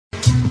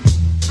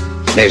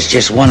There's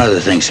just one other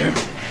thing, sir.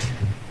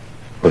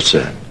 What's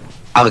that?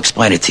 I'll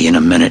explain it to you in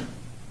a minute.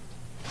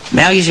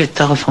 May I use your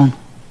telephone?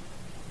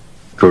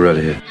 Go right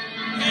ahead.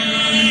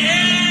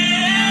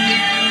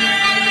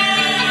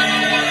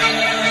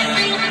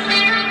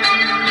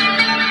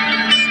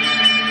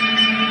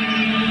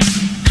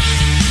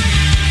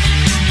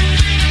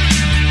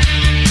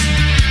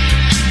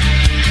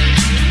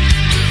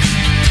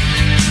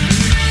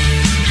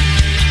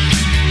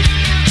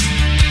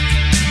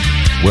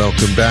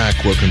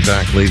 Welcome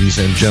back, ladies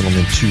and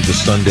gentlemen, to the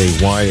Sunday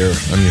Wire.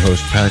 I'm your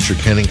host, Patrick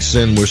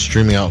Henningsen. We're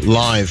streaming out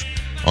live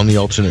on the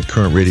Alternate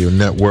Current Radio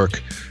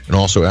Network, and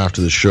also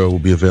after the show will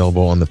be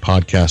available on the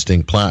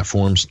podcasting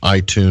platforms,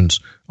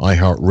 iTunes,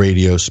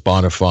 iHeartRadio,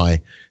 Spotify,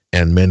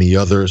 and many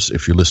others.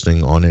 If you're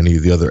listening on any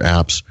of the other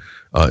apps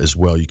as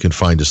well, you can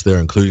find us there,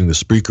 including the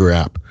Spreaker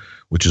app,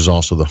 which is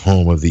also the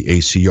home of the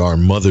ACR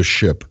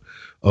mothership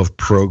of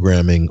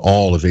programming.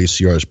 All of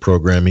ACR's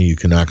programming you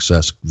can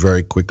access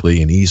very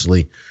quickly and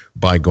easily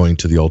by going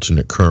to the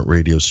Alternate Current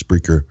Radio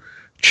Spreaker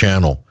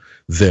channel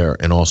there,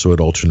 and also at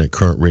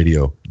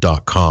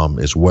alternatecurrentradio.com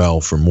as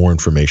well for more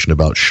information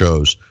about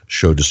shows,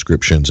 show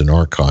descriptions, and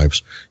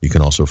archives. You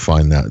can also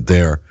find that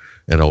there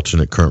at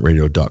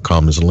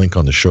alternatecurrentradio.com. There's a link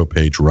on the show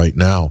page right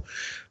now.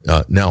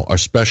 Now, our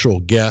special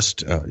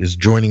guest is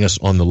joining us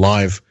on the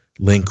live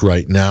link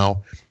right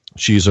now.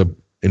 She's a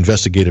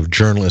investigative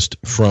journalist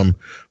from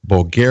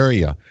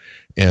Bulgaria,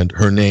 and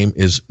her name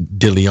is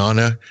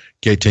Dilyana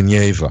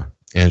Gaytandzhieva,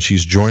 and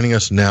she's joining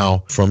us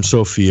now from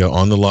Sofia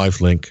on the live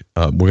link.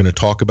 We're going to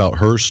talk about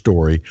her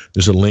story.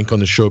 There's a link on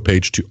the show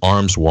page to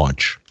Arms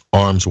Watch,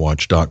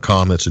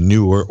 armswatch.com. That's a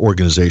new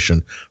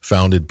organization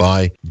founded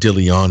by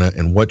Dilyana,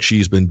 and what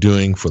she's been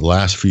doing for the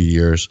last few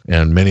years,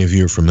 and many of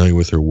you are familiar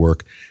with her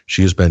work.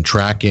 She has been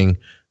tracking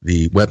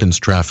the weapons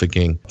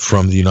trafficking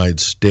from the United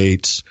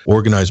States,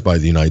 organized by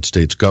the United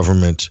States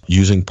government,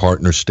 using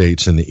partner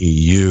states in the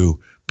EU,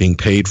 being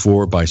paid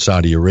for by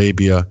Saudi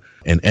Arabia,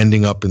 and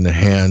ending up in the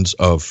hands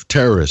of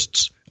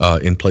terrorists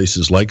in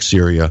places like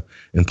Syria,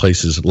 in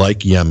places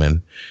like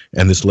Yemen.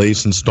 And this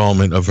latest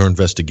installment of her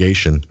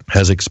investigation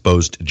has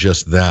exposed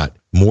just that.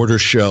 Mortar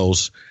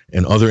shells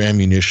and other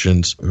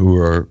ammunitions who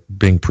are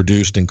being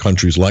produced in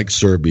countries like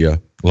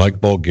Serbia,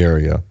 like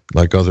Bulgaria,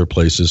 like other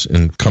places,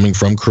 and coming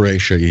from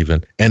Croatia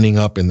even, ending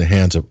up in the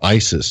hands of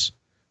ISIS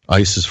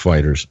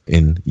fighters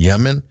in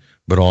Yemen,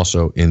 but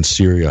also in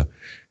Syria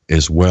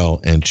as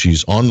well. And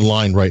she's on the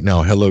line right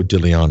now. Hello,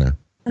 Dilyana.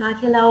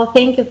 Hello,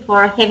 thank you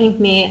for having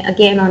me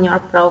again on your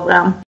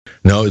program.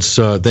 No, it's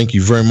thank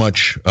you very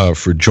much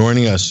for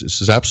joining us.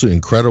 This is absolutely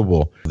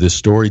incredible, this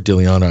story,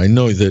 Dilyana. I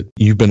know that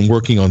you've been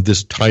working on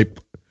these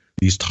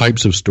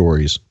types of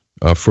stories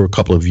for a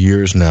couple of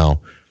years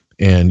now,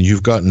 and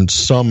you've gotten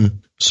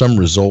some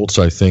results,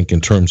 I think,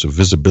 in terms of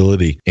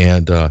visibility.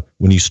 And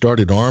when you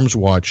started Arms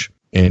Watch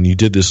and you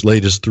did this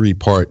latest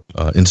 3-part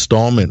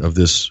installment of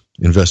this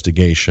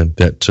investigation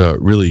that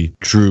really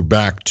drew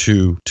back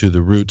to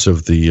the roots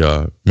of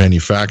the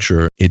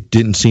manufacturer, it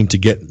didn't seem to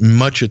get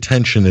much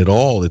attention at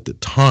all at the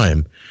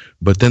time.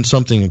 But then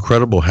something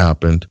incredible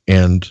happened,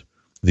 and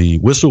the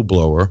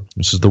whistleblower,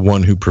 this is the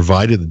one who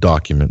provided the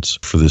documents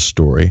for this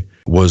story,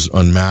 was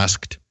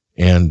unmasked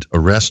and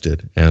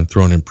arrested and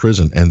thrown in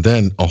prison. And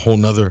then a whole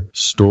nother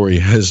story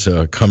has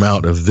come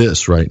out of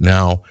this right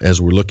now. As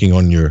we're looking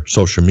on your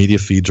social media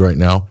feeds right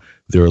now,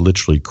 there are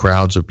literally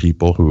crowds of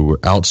people who were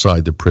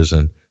outside the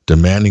prison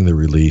demanding the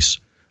release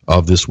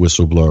of this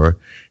whistleblower.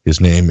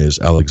 His name is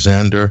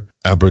Alexander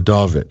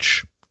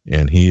Abradovich,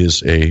 and he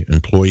is an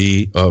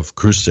employee of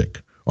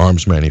Krusik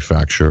arms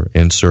manufacturer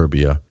in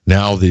Serbia.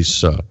 Now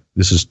this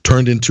has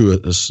turned into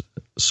a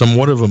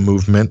somewhat of a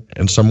movement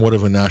and somewhat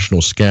of a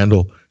national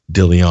scandal,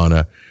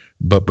 Dilyana.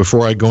 But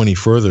before I go any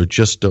further,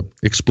 just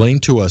explain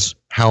to us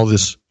how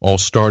this all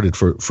started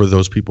for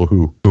those people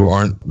who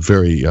aren't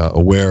very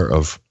aware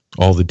of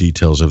all the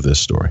details of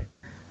this story.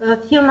 A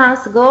few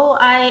months ago,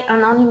 I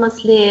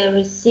anonymously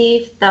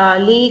received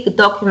leaked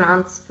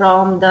documents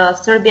from the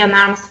Serbian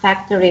arms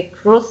factory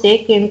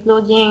Krusik,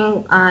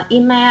 including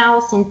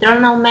emails,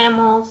 internal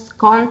memos,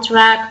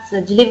 contracts,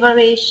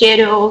 delivery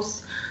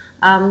schedules,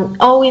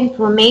 all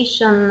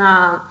information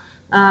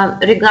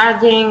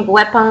regarding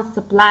weapon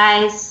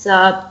supplies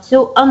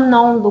to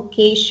unknown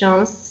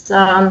locations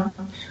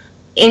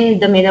in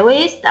the Middle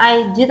East.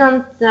 I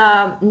didn't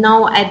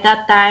know at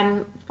that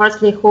time,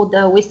 firstly, who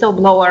the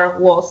whistleblower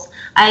was.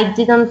 I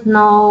didn't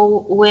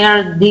know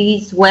where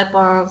these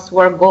weapons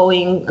were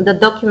going. The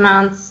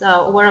documents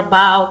were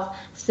about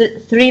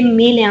 3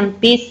 million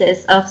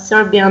pieces of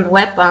Serbian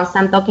weapons.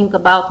 I'm talking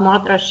about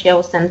mortar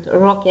shells and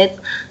rockets.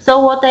 So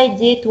what I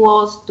did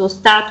was to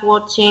start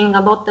watching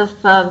a lot of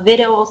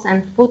videos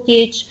and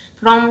footage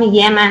from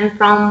Yemen,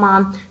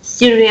 from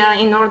Syria,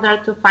 in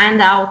order to find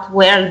out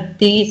where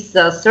these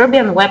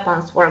Serbian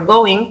weapons were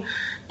going.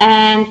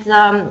 And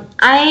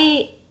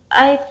I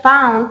I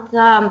found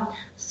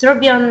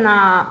Serbian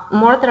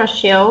mortar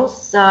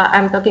shells.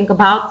 I'm talking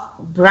about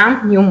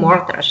brand new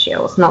mortar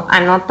shells.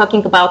 I'm not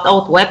talking about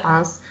old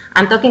weapons.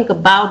 I'm talking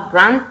about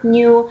brand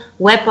new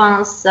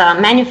weapons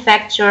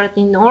manufactured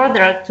in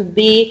order to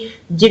be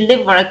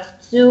delivered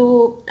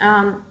to,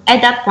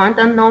 at that point,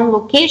 unknown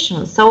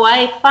locations. So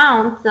I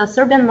found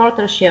Serbian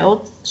mortar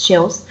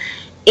shells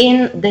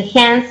in the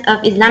hands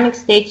of Islamic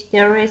State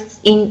terrorists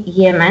in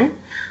Yemen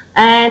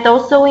and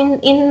also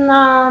in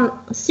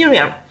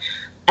Syria.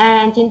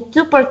 And in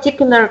two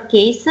particular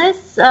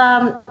cases,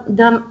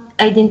 the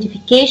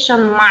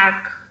identification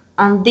mark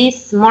on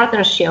these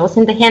mortar shells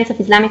in the hands of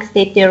Islamic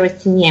State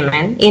terrorists in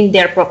Yemen in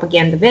their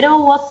propaganda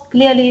video was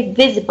clearly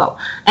visible.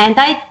 And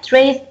I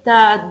traced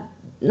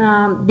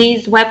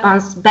these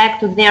weapons back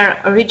to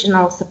their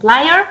original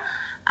supplier.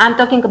 I'm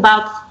talking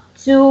about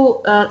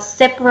two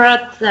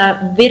separate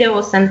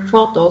videos and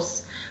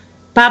photos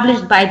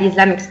published by the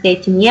Islamic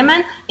State in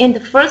Yemen. In the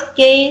first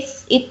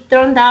case, it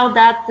turned out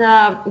that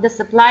the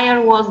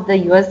supplier was the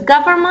US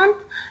government.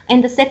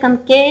 In the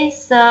second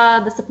case,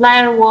 the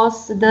supplier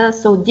was the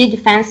Saudi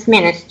Defense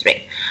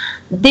Ministry.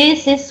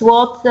 This is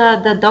what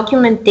the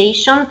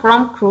documentation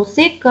from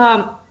CRUSIC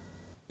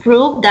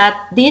proved,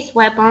 that these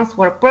weapons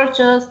were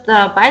purchased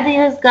by the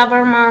US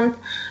government,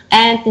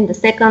 and in the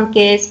second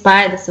case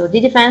by the Saudi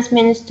Defense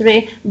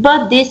Ministry,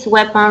 but these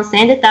weapons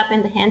ended up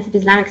in the hands of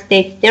Islamic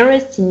State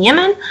terrorists in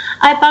Yemen.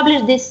 I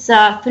published this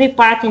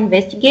three-part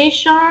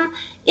investigation.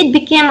 It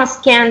became a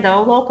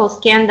scandal, local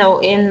scandal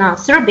in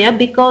Serbia,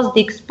 because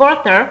the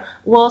exporter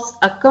was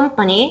a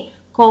company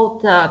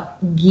called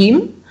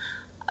GIM,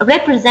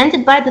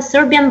 represented by the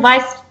Serbian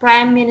Vice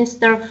Prime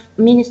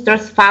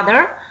Minister's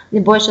father,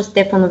 Nebojša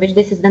Stefanović.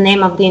 This is the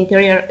name of the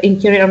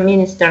interior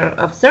minister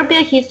of Serbia.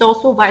 He's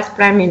also Vice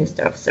Prime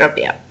Minister of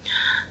Serbia.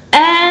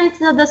 And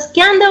the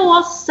scandal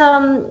was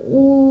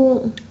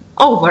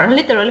over,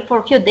 literally, for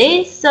a few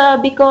days,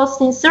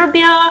 because in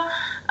Serbia,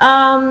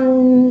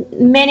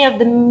 many of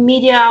the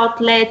media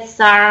outlets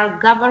are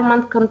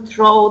government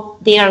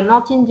controlled, they are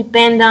not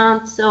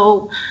independent,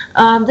 so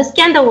the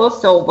scandal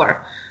was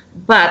over.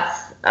 But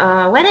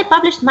when I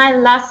published my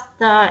last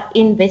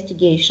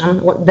investigation,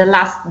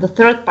 the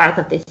third part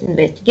of this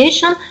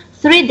investigation,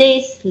 3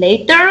 days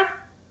later,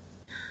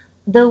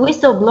 the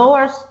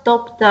whistleblower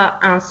stopped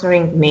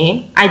answering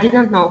me. I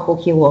didn't know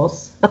who he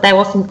was, but I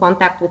was in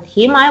contact with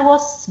him. I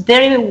was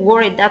very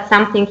worried that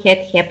something had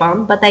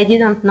happened, but I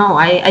didn't know.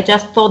 I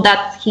just thought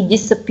that he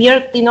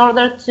disappeared in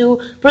order to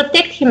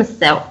protect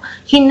himself.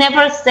 He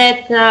never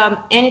said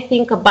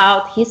anything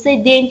about his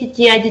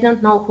identity. I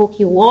didn't know who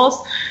he was.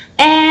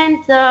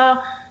 And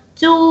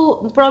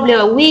probably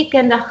a week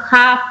and a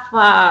half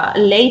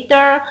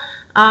later,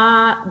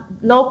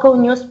 local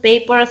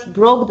newspapers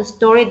broke the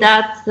story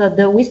that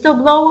the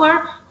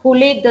whistleblower who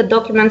leaked the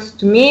documents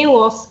to me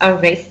was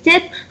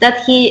arrested,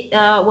 that he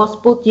was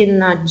put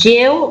in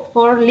jail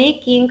for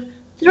leaking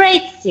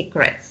trade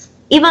secrets,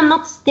 even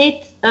not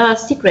state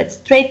secrets,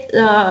 trade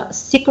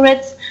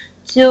secrets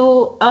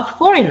to a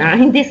foreigner,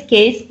 in this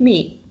case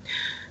me.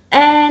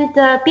 And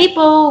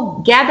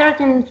people gathered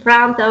in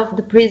front of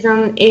the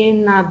prison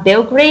in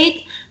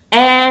Belgrade,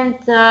 and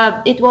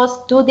it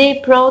was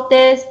two-day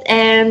protest,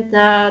 and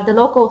the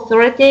local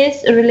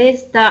authorities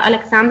released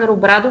Aleksandar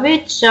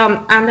Obradović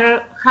under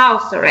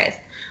house arrest.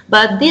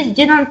 But this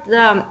didn't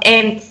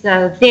end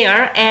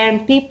there,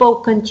 and people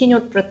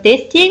continued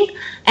protesting.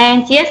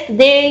 And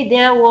yesterday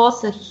there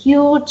was a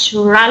huge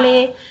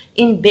rally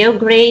in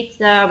Belgrade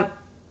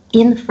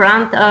in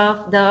front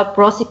of the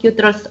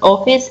prosecutor's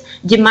office,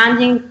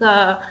 demanding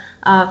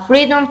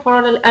freedom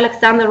for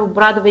Aleksandar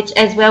Obradović,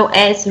 as well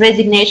as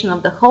resignation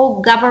of the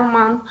whole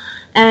government.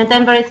 And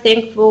I'm very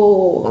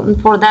thankful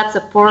for that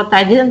support.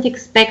 I didn't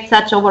expect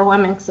such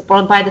overwhelming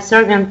support by the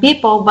Serbian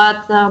people,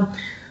 but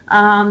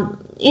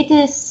it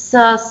is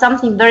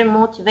something very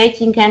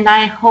motivating, and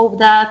I hope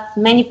that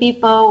many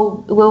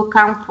people will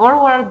come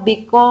forward,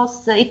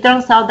 because it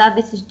turns out that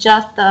this is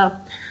just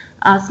a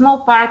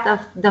small part of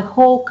the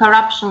whole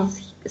corruption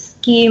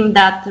scheme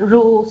that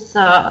rules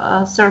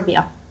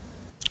Serbia.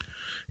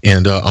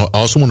 And I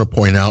also want to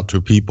point out to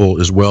people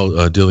as well,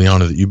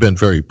 Dilyana, that you've been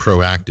very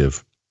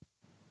proactive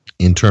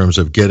in terms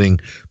of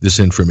getting this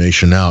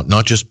information out,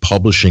 not just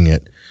publishing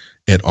it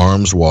at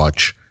Arms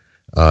Watch,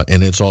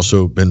 and it's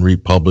also been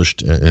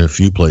republished in a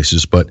few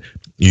places, but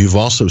you've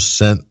also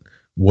sent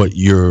what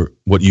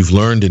you've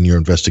learned in your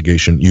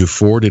investigation, you've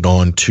forwarded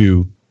on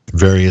to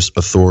various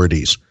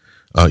authorities.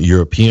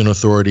 European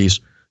authorities.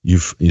 You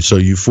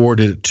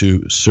forwarded it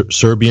to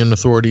Serbian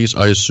authorities,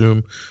 I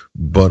assume,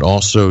 but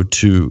also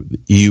to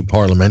EU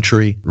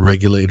parliamentary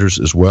regulators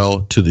as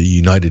well, to the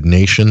United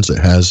Nations. It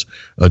has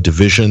a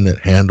division that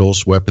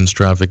handles weapons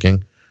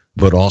trafficking,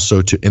 but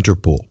also to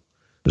Interpol.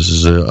 This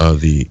is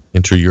the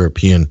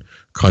Inter-European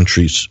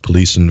Countries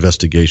Police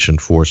Investigation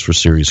Force for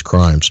Serious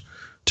Crimes,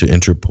 to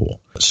Interpol.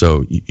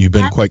 So you've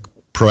been quite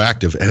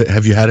proactive.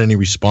 Have you had any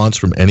response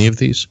from any of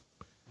these?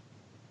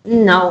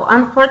 No,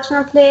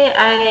 unfortunately,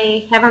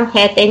 I haven't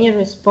had any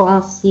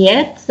response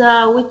yet,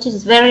 which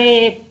is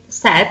very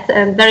sad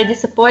and very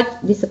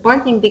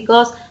disappointing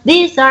because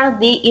these are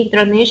the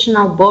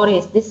international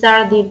bodies, these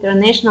are the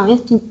international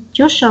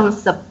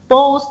institutions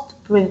supposed to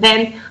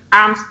prevent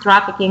arms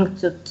trafficking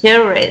to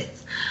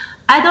terrorists.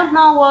 I don't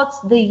know what's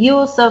the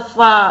use of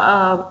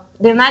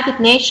the United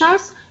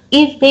Nations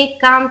if they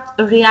can't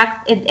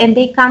react and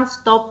they can't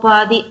stop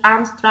the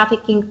arms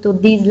trafficking to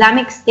the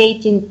Islamic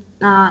State in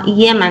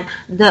Yemen,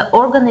 the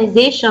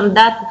organization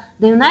that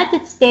the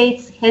United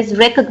States has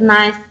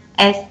recognized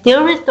as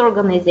terrorist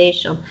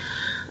organization.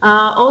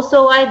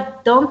 Also, I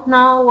don't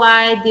know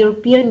why the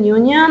European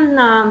Union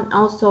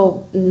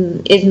also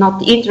is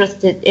not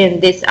interested in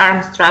this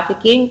arms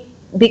trafficking,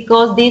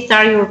 because these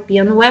are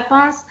European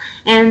weapons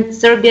and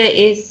Serbia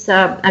is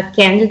a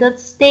candidate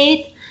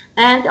state.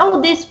 And all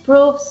this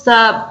proves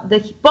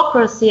the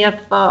hypocrisy of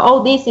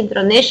all these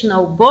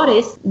international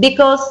bodies,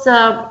 because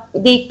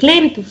they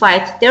claim to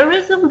fight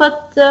terrorism,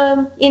 but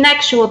in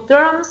actual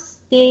terms,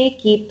 they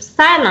keep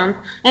silent.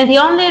 And the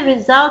only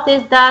result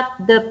is that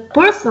the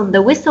person, the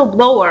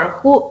whistleblower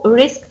who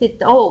risked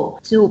it all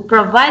to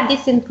provide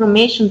this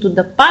information to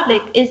the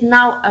public is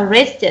now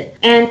arrested.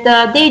 And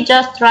they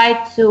just try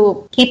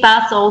to keep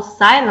us all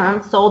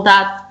silent so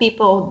that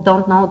people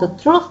don't know the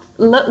truth.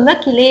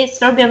 Luckily,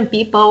 Serbian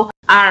people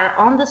are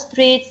on the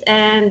streets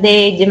and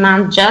they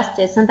demand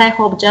justice, and I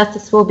hope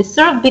justice will be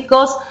served,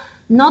 because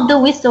not the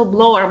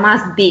whistleblower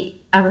must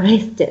be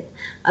arrested.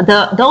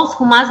 Those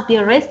who must be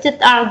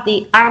arrested are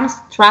the arms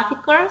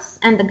traffickers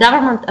and the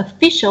government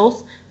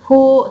officials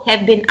who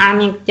have been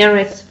arming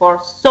terrorists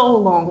for so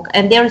long,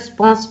 and they're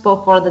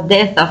responsible for the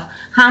death of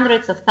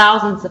hundreds of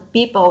thousands of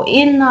people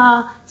in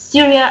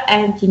Syria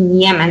and in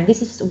Yemen.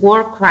 This is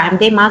war crime.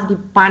 They must be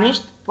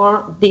punished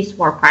for this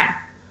war crime.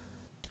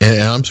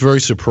 And I'm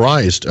very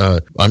surprised.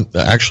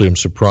 I'm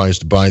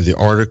surprised by the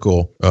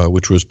article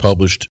which was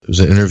published. It was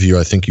an interview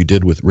I think you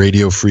did with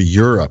Radio Free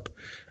Europe.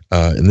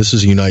 And this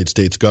is a United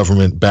States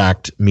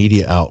government-backed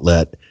media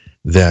outlet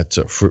that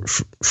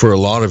for a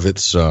lot of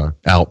its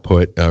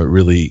output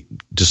really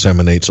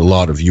disseminates a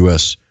lot of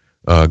U.S.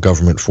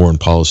 Government foreign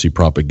policy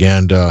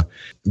propaganda.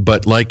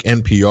 But like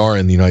NPR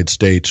in the United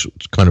States,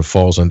 it kind of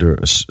falls under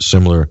a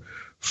similar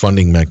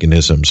funding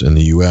mechanisms in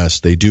the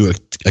U.S. They do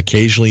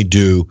occasionally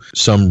do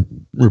some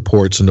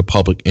reports in the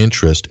public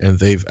interest, and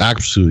they've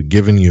absolutely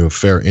given you a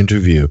fair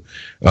interview,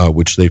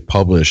 which they've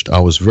published.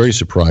 I was very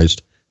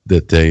surprised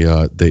that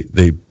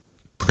they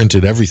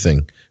printed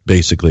everything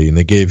basically, and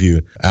they gave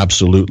you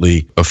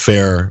absolutely a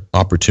fair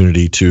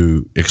opportunity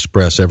to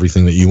express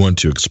everything that you want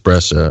to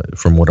express.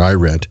 From what I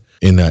read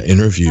in that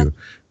interview,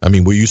 I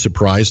mean, were you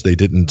surprised they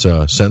didn't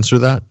censor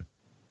that?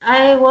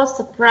 I was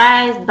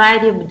surprised by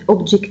the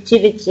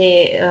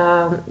objectivity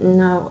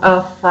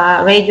of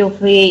Radio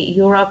Free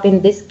Europe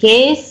in this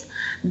case,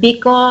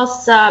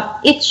 because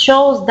it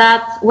shows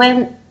that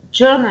when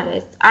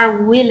journalists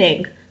are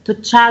willing to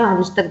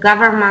challenge the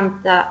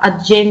government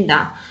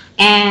agenda,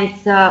 and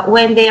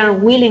when they are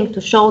willing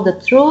to show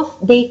the truth,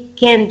 they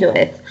can do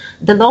it.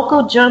 The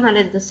local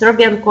journalist, the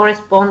Serbian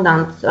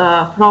correspondent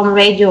from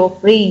Radio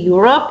Free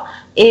Europe,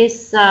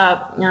 is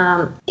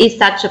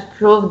such a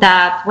proof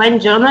that when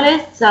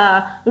journalists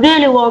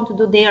really want to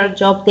do their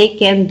job, they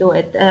can do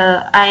it.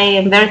 I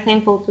am very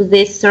thankful to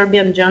this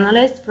Serbian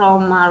journalist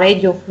from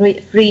Radio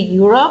Free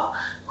Europe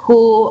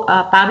who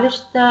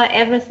published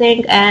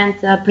everything and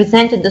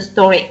presented the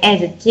story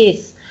as it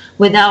is,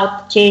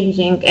 without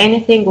changing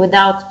anything,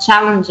 without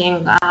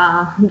challenging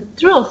the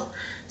truth.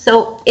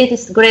 So it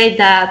is great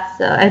that,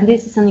 and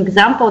this is an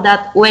example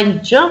that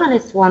when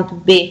journalists want to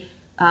be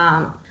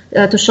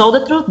to show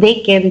the truth,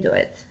 they can do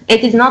it.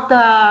 It is not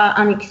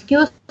an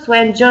excuse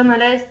when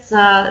journalists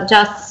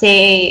just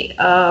say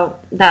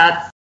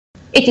that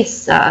it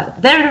is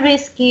very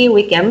risky,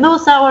 we can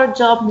lose our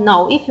job.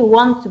 No, if you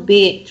want to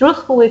be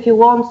truthful, if you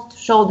want to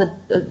show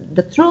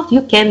the truth,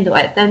 you can do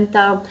it. And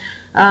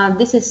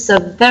this is a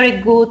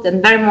very good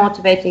and very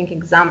motivating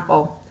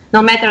example.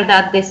 No matter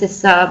that this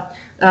is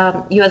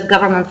U.S.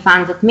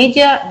 government-funded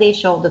media, they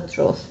show the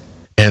truth.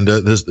 And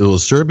the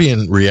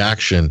Serbian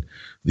reaction,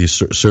 the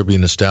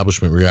Serbian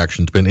establishment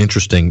reaction has been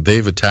interesting.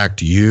 They've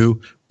attacked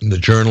you, the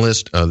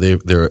journalist.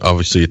 They're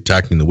obviously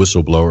attacking the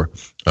whistleblower,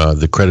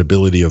 the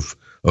credibility of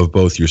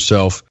both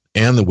yourself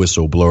and the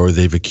whistleblower.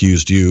 They've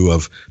accused you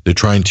they're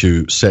trying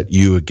to set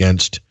you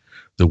against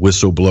the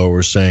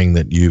whistleblower, saying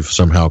that you've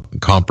somehow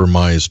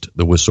compromised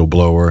the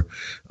whistleblower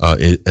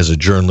as a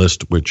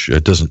journalist, which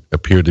doesn't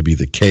appear to be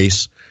the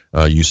case.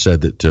 You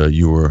said that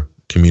you were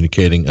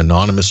communicating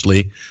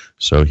anonymously,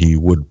 so he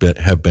would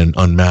have been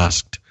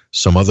unmasked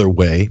some other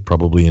way,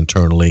 probably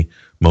internally,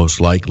 most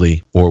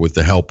likely, or with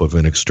the help of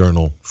an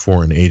external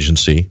foreign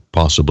agency,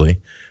 possibly.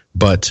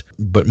 But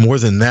more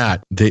than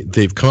that,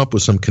 they've come up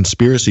with some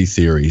conspiracy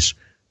theories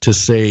to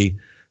say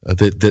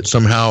that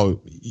somehow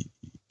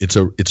it's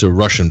a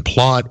Russian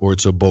plot or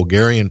it's a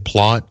Bulgarian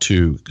plot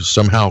to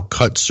somehow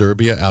cut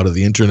Serbia out of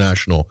the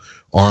international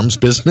arms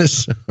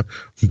business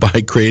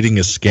by creating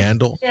a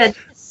scandal. Yeah,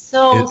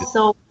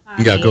 so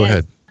funny. Yeah, go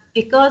ahead.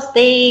 Because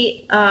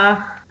they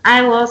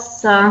I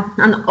was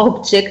an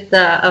object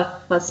of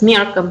a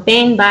smear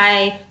campaign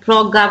by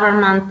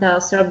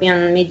pro-government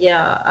Serbian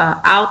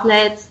media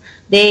outlets.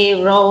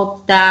 They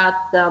wrote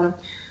that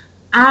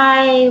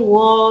I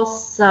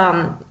was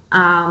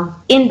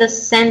in the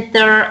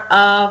center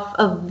of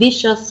a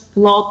vicious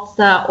plot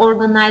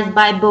organized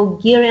by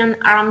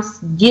Bulgarian arms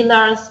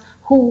dealers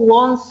who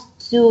wants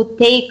to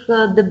take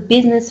the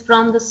business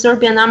from the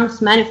Serbian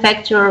arms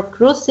manufacturer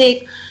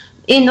Krušik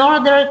in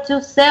order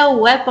to sell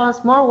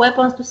weapons, more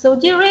weapons to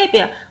Saudi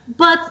Arabia.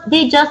 But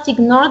they just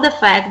ignore the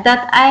fact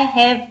that I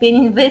have been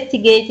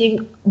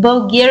investigating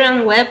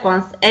Bulgarian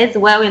weapons as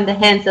well in the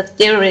hands of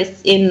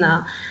terrorists in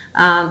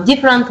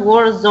different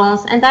war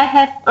zones, and I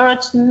have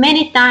urged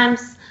many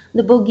times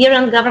the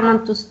Bulgarian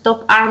government to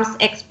stop arms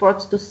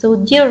exports to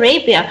Saudi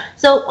Arabia.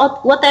 So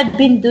what I've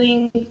been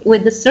doing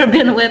with the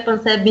Serbian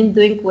weapons, I've been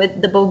doing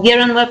with the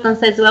Bulgarian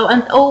weapons as well,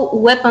 and all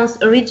weapons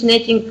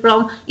originating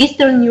from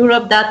Eastern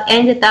Europe that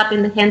ended up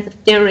in the hands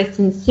of terrorists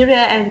in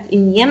Syria and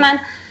in Yemen.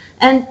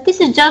 And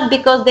this is just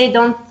because they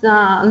don't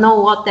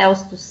know what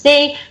else to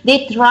say.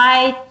 They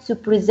try to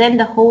present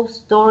the whole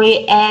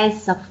story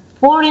as a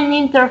foreign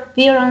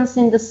interference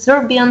in the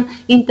Serbian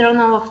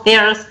internal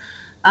affairs.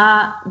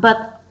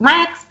 But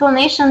my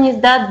explanation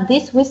is that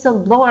this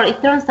whistleblower,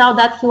 it turns out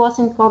that he was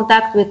in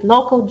contact with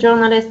local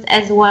journalists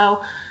as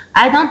well.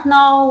 I don't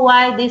know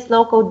why these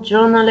local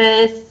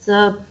journalists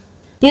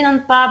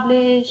didn't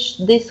publish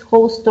this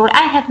whole story.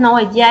 I have no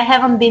idea. I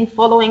haven't been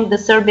following the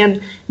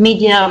Serbian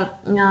media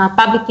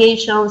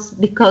publications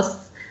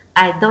because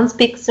I don't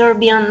speak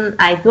Serbian.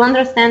 I do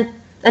understand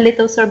a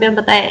little Serbian,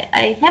 but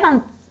I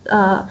haven't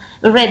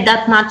read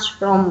that much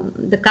from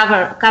the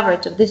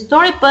coverage of this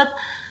story. But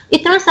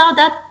it turns out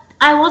that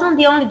I wasn't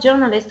the only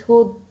journalist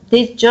who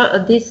this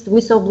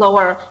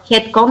whistleblower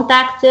had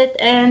contacted,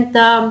 and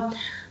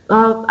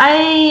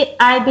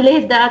I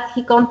believe that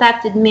he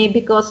contacted me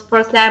because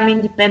firstly I'm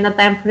independent,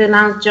 I'm a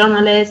freelance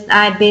journalist,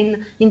 I've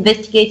been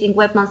investigating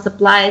weapon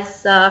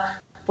supplies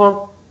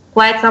for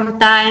quite some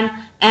time,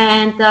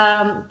 and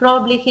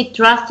probably he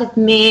trusted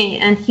me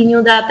and he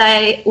knew that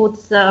I would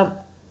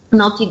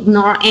not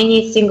ignore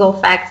any single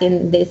fact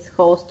in this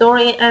whole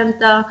story.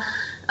 And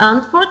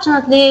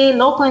unfortunately,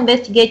 local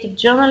investigative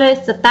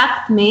journalists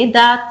attacked me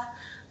that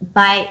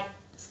by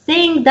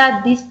saying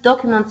that these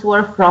documents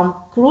were from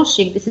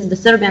Krušik, this is the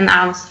Serbian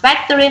arms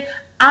factory,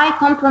 I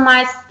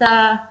compromised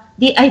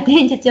the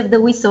identity of the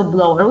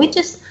whistleblower, which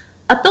is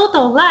a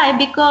total lie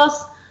because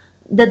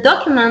the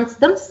documents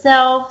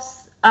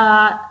themselves,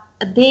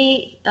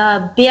 they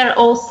bear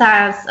all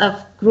signs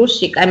of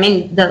Krušik. I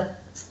mean, the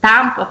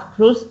stamp of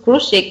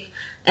Krušik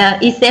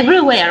is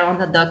everywhere on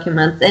the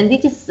documents, and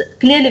it is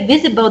clearly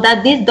visible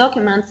that these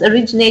documents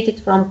originated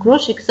from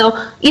Krušik. So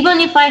even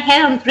if I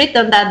hadn't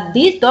written that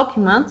these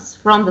documents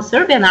from the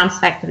Serbian arms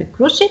factory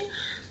Krušik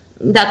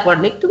that were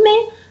leaked to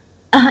me,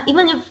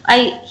 even if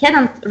I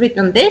hadn't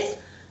written this,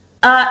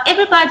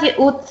 everybody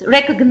would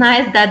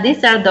recognize that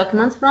these are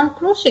documents from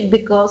Krušik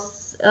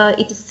because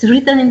it is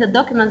written in the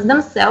documents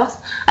themselves.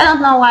 I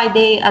don't know why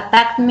they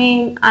attacked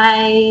me.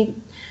 I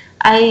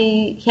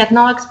have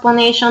no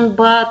explanation,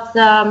 but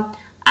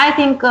I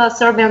think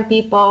Serbian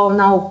people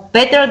know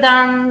better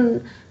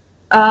than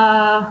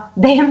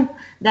them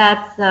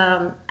that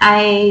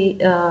I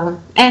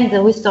and the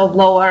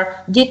whistleblower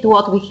did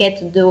what we had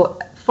to do,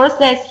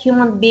 firstly as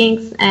human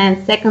beings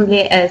and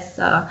secondly as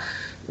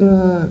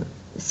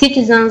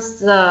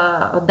citizens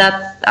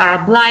that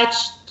are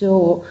obliged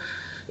to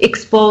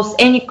expose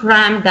any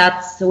crime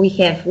that we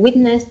have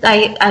witnessed.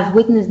 I've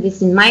witnessed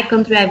this in my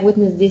country. I've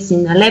witnessed this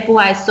in Aleppo.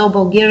 I saw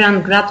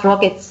Bulgarian grad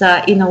rockets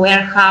in a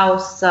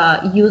warehouse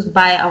used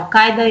by Al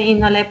Qaeda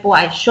in Aleppo.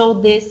 I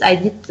showed this. I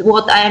did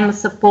what I was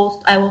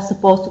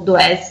supposed to do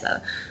as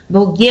a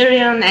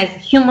Bulgarian, as a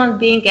human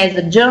being, as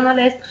a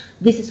journalist.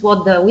 This is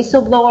what the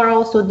whistleblower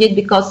also did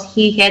because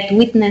he had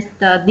witnessed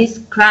these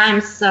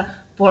crimes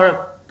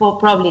for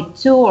probably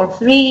 2 or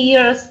 3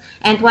 years.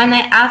 And when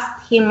I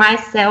asked him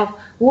myself,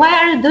 why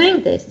are you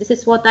doing this? This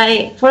is what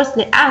I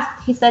firstly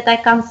asked. He said, I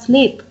can't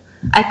sleep.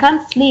 I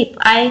can't sleep.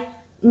 I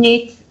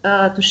need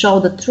to show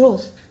the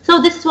truth.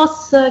 So this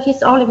was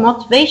his only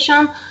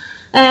motivation.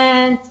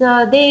 And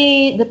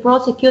the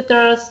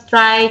prosecutors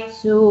tried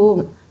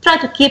to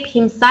keep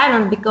him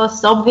silent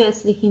because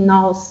obviously he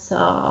knows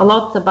a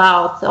lot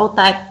about all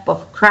type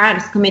of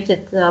crimes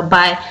committed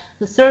by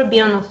the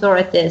Serbian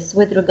authorities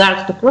with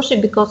regards to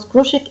Krušik, because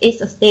Krušik is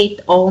a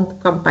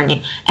state-owned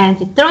company. And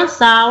it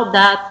turns out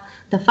that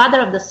the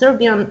father of the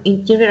Serbian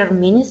interior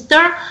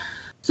minister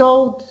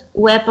sold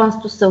weapons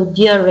to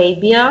Saudi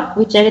Arabia,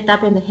 which ended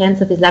up in the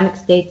hands of Islamic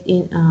State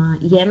in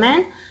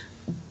Yemen,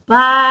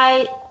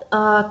 by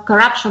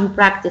corruption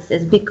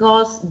practices,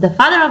 because the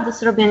father of the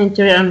Serbian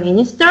interior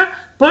minister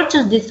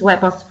purchased these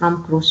weapons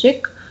from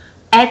Krušik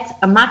at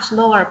a much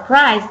lower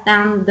price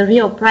than the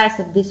real price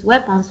of these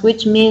weapons,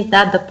 which means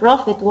that the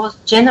profit was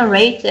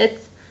generated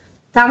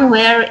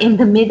somewhere in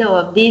the middle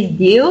of these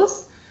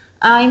deals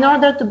in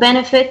order to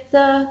benefit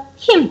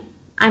him.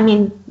 I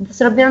mean, the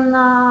Serbian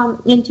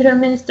interior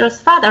minister's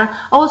father.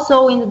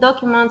 Also in the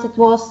documents it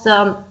was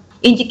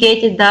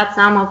indicated that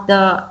some of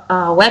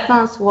the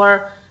weapons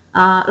were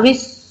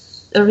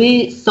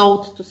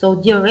resold to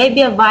Saudi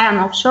Arabia via an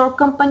offshore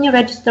company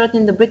registered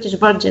in the British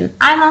Virgin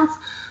Islands.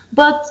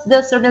 But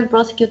the Serbian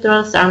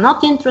prosecutors are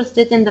not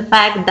interested in the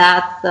fact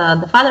that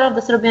the father of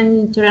the Serbian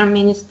Interior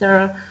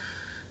Minister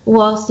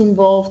was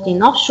involved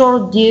in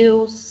offshore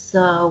deals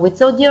with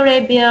Saudi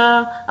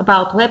Arabia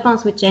about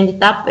weapons which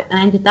ended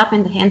up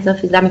in the hands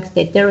of Islamic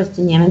State terrorists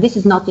in Yemen. This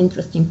is not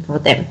interesting for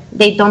them.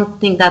 They don't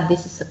think that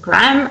this is a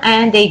crime,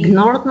 and they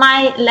ignored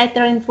my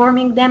letter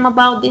informing them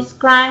about this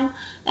crime.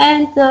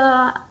 And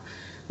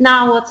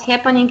now what's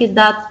happening is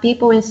that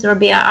people in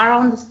Serbia are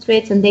on the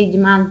streets and they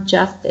demand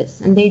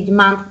justice, and they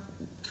demand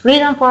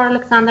freedom for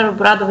Alexander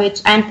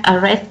Obradović and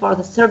arrest for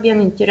the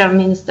Serbian Interior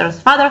Minister's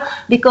father,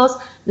 because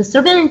the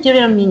Serbian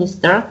Interior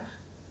Minister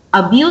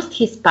abused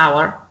his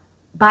power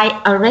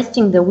by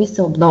arresting the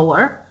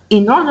whistleblower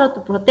in order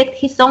to protect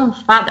his own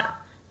father.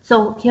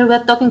 So here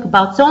we're talking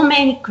about so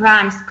many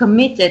crimes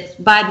committed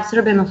by the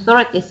Serbian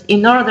authorities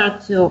in order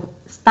to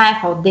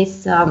stifle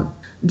this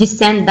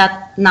dissent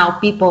that now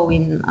people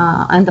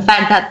and the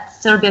fact that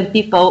Serbian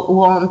people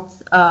want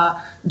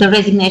the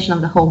resignation of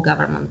the whole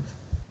government.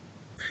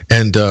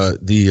 And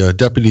the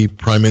Deputy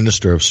Prime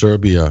Minister of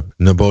Serbia,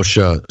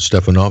 Nebojša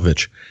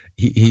Stefanović,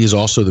 he is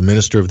also the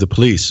Minister of the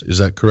Police. Is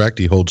that correct?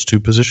 He holds two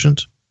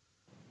positions?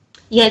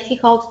 Yes, he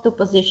holds two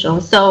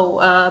positions. So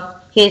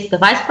he is the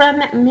Vice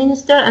Prime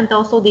Minister and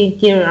also the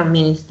Interior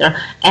Minister.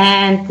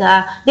 And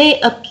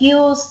they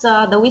accuse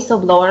the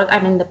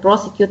whistleblower, the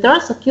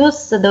prosecutors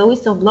accuse the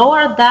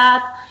whistleblower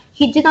that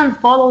he didn't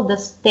follow the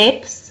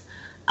steps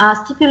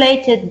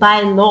stipulated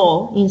by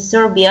law in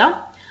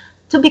Serbia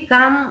to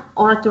become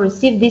or to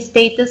receive this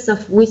status of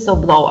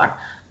whistleblower.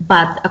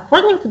 But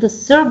according to the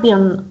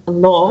Serbian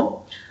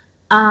law,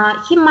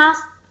 he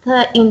must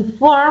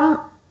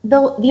inform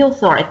the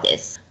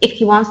authorities if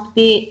he wants to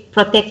be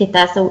protected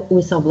as a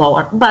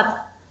whistleblower.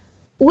 But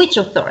which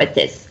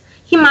authorities?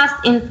 He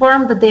must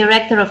inform the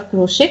director of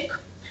Krušik,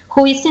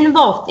 who is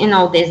involved in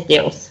all these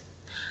deals.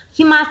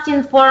 He must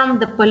inform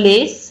the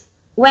police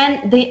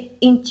when the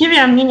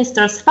Interior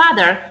Minister's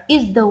father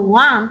is the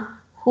one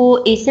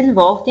who is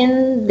involved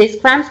in these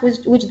crimes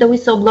which the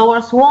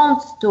whistleblowers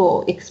want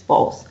to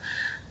expose.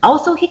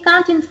 Also, he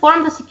can't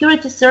inform the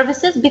security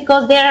services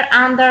because they're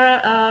under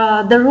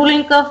the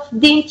ruling of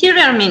the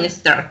Interior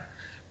Minister.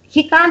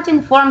 He can't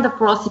inform the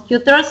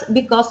prosecutors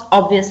because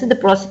obviously the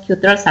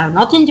prosecutors are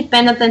not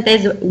independent, and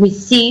as we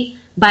see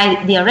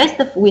by the arrest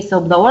of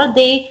whistleblower,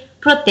 they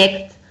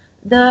protect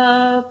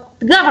the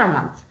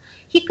government.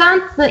 He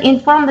can't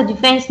inform the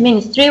Defense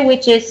Ministry,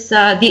 which is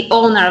the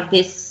owner of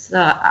this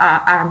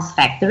arms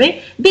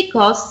factory,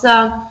 because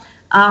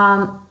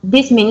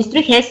this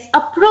ministry has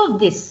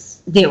approved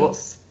these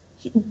deals.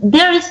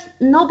 There is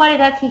nobody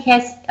that he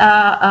has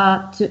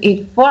to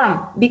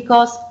inform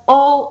because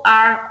all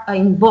are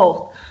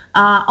involved.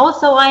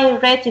 Also, I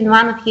read in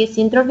one of his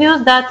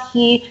interviews that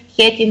he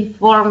had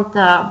informed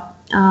the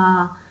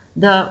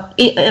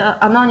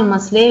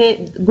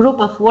anonymously group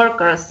of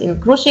workers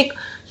in Krušik,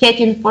 had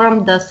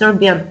informed the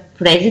Serbian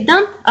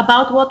president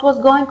about what was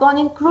going on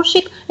in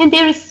Krušik, and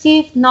they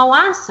received no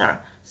answer.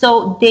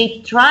 So they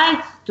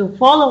tried to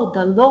follow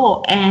the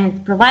law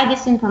and provide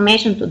this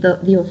information to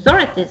the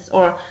authorities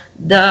or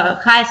the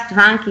highest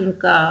ranking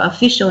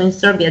official in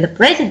Serbia, the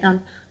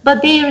president,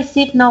 but they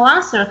received no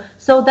answer.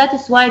 So that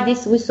is why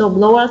this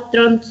whistleblower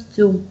turned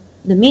to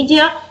the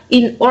media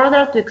in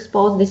order to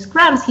expose these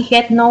crimes. He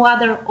had no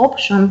other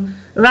option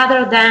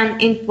rather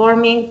than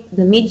informing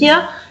the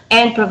media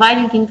and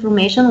providing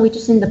information which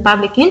is in the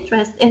public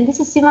interest. And this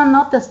is even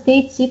not a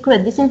state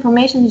secret. This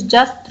information is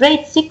just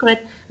trade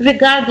secret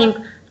regarding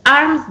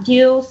arms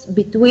deals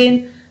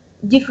between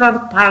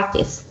different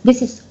parties.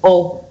 This is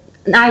all.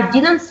 I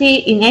didn't see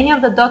in any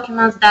of the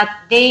documents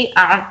that they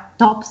are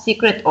top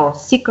secret or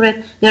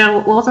secret. There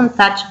wasn't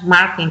such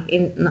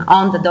marking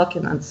on the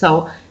document.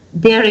 So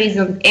there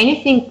isn't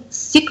anything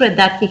secret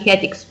that he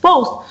had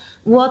exposed.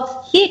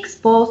 What he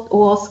exposed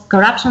was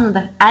corruption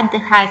at the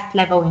highest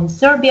level in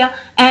Serbia,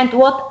 and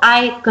what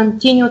I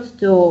continued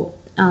to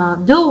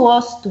do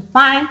was to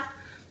find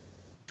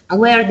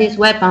where these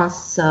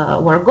weapons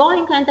were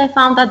going, and I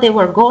found that they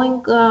were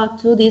going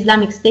to the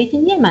Islamic State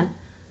in Yemen.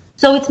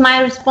 So it's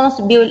my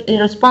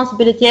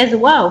responsibility as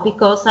well,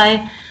 because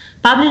I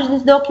published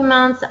these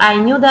documents. I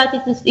knew that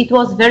it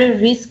was very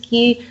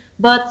risky,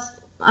 but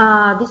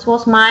this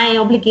was my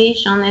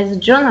obligation as a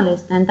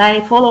journalist, and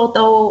I followed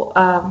all.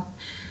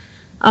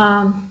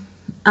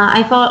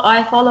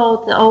 I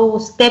followed all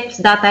steps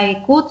that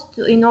I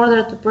could in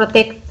order to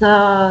protect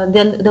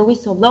the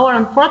whistleblower.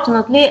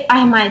 Unfortunately,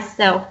 I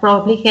myself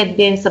probably had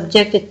been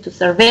subjected to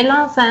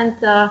surveillance, and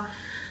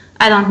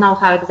I don't know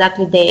how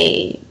exactly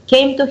they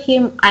came to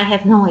him. I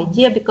have no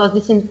idea, because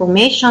this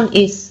information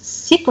is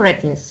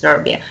secret in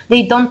Serbia.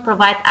 They don't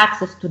provide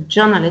access to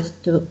journalists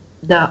to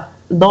the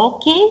law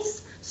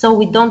case, so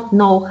we don't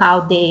know how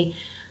they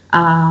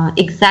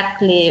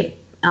exactly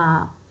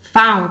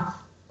found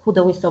who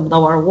the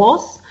whistleblower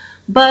was,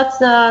 but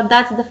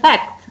that's the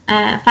fact.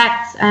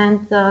 facts.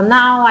 And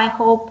now I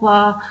hope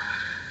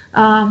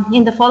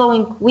in the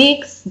following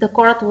weeks the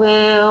court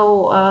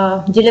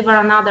will deliver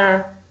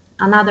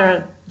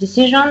another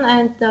decision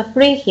and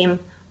free him.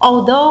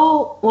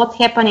 Although what's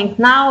happening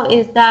now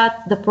is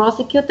that the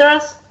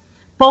prosecutors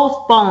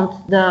postponed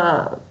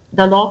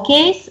the law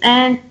case,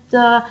 and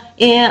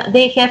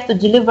they have to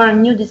deliver a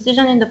new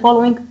decision in the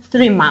following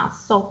 3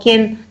 months. So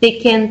they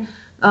can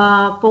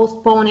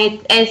postpone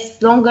it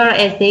as longer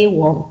as they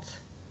want.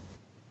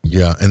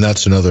 Yeah, and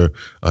that's another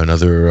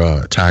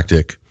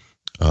tactic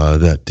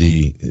that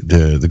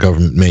the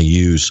government may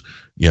use,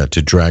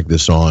 to drag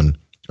this on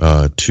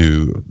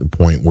to the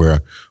point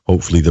where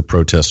hopefully the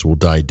protests will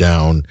die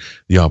down,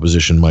 the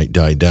opposition might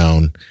die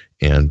down,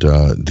 and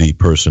the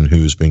person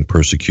who's being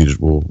persecuted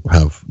will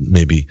have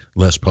maybe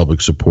less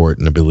public support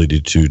and ability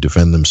to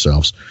defend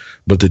themselves.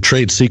 But the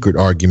trade secret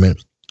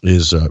argument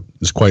is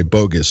quite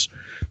bogus.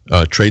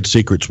 Trade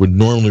secrets would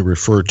normally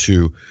refer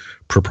to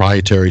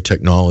proprietary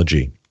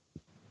technology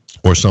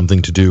or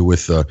something to do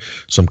with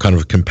some kind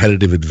of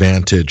competitive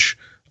advantage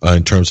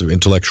in terms of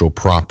intellectual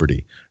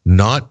property,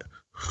 not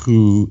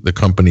who the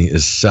company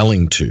is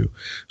selling to.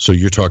 So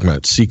you're talking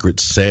about secret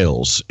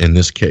sales in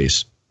this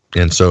case.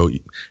 And so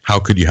how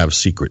could you have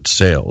secret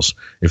sales?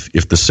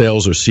 If the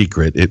sales are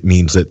secret, it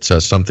means that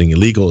something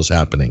illegal is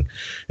happening.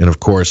 And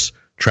of course,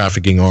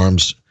 trafficking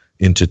arms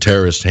into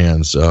terrorist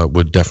hands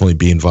would definitely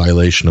be in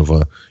violation of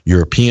a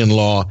European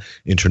law,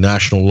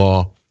 international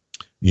law.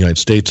 The United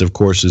States, of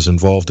course, is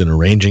involved in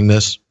arranging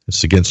this.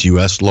 It's against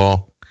U.S.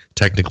 law,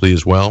 technically,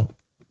 as well.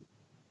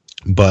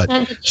 But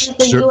and against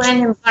the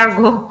UN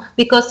embargo,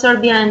 because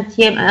Syria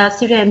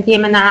and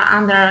Yemen are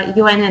under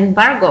UN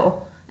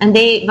embargo, and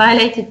they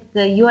violated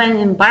the UN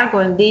embargo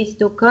in these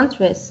two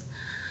countries.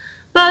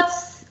 But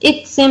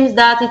it seems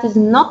that it is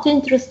not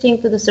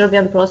interesting to the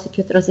Serbian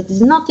prosecutors. It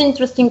is not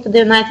interesting to the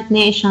United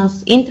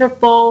Nations,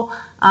 Interpol,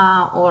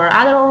 or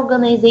other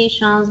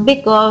organizations,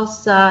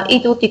 because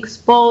it would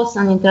expose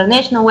an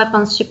international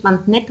weapons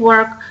shipment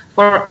network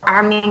for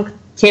arming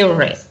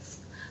terrorists.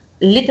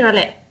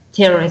 Literally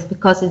terrorists,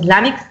 because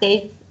Islamic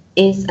State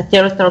is a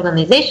terrorist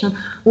organization,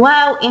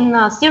 while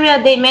in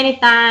Syria they many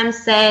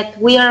times said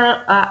we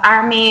are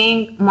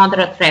arming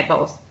moderate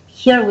rebels.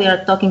 Here we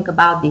are talking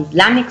about the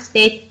Islamic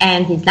State,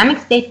 and the Islamic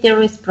State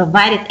terrorists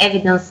provided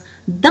evidence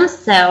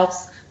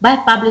themselves by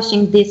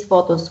publishing these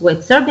photos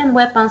with Serbian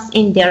weapons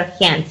in their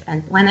hands.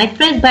 And when I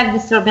traced back the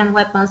Serbian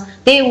weapons,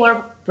 they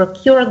were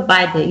procured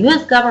by the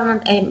US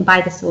government and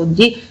by the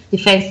Saudi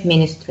Defense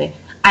Ministry.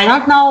 I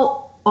don't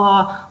know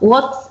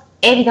what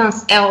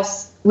evidence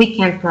else we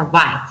can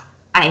provide.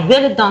 I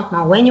really don't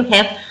know. When you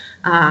have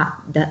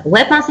the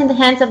weapons in the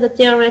hands of the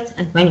terrorists,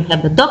 and when you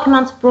have the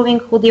documents proving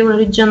who the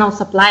original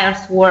suppliers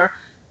were,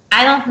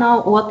 I don't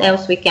know what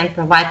else we can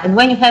provide. And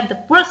when you have the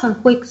person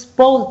who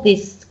exposed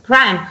this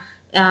crime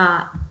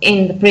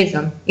in the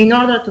prison in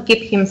order to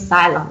keep him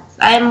silent,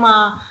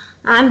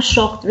 I'm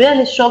shocked,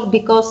 really shocked,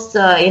 because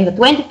in the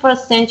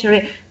 21st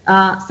century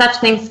such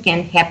things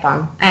can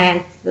happen.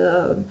 And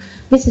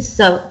this is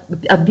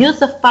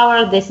abuse of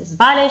power, this is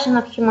violation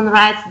of human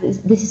rights,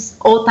 this is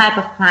all type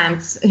of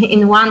crimes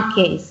in one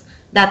case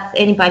that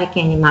anybody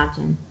can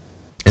imagine.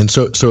 And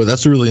so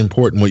that's really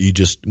important what you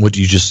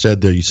just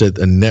said there. You said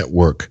a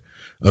network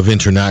of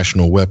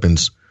international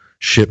weapons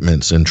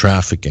shipments and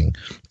trafficking,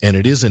 and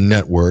it is a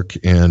network.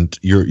 And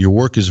your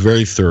work is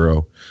very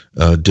thorough,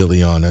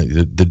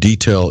 Dilyana. The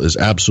detail is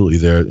absolutely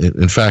there.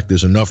 In fact,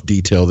 there's enough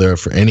detail there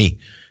for any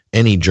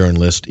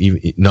journalist,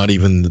 not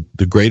even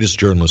the greatest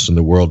journalist in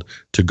the world,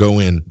 to go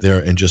in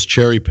there and just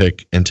cherry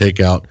pick and take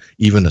out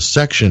even a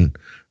section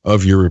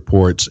of your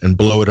reports and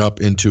blow it up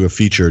into a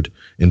featured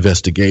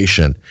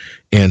investigation.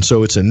 And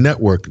so it's a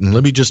network. And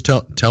let me just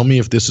tell me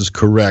if this is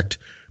correct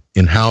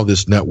in how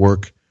this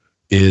network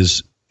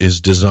is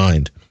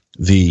designed.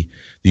 The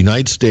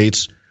United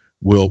States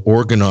will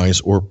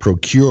organize or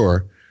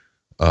procure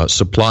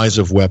supplies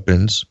of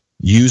weapons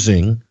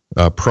using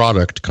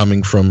product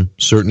coming from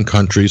certain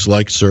countries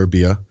like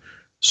Serbia,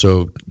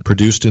 so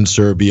produced in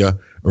Serbia,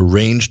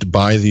 arranged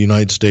by the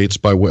United States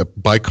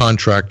by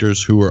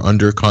contractors who are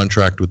under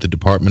contract with the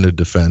Department of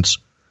Defense,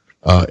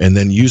 and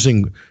then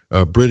using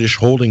British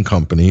holding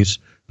companies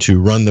to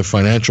run the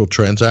financial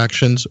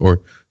transactions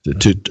or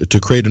to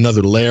create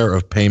another layer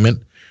of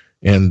payment,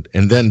 and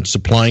then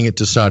supplying it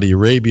to Saudi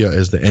Arabia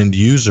as the end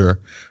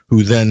user,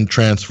 who then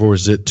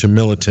transfers it to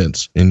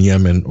militants in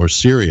Yemen or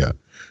Syria.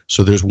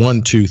 So there's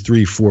 1, 2,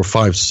 3, 4,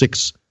 5,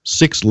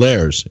 6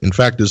 layers. In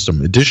fact, there's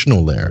some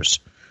additional layers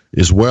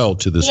as well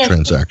to this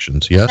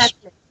transactions. Yes?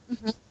 Exactly.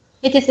 Mm-hmm.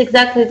 It is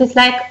exactly. It is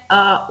like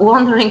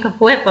laundering of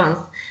weapons,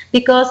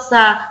 because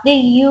they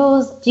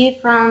use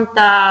different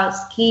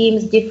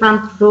schemes,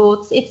 different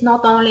routes. It's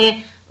not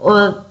only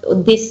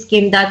this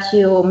scheme that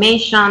you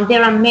mentioned.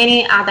 There are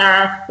many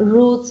other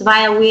routes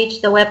via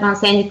which the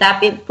weapons ended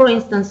up, for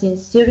instance, in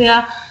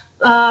Syria.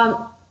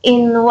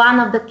 In one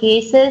of the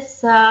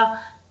cases,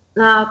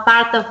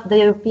 part of the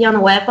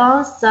European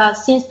weapons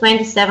since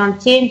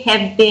 2017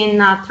 have been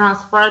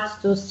transferred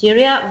to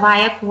Syria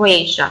via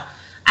Croatia.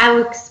 I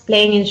will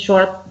explain in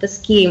short the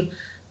scheme.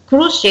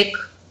 Khrushchev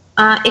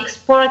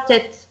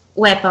exported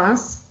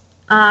weapons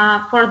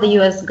for the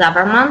U.S.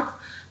 government,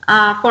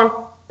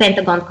 for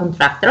Pentagon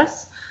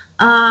contractors,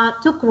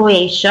 to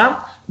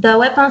Croatia. The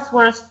weapons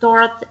were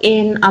stored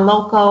in a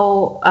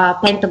local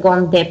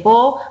Pentagon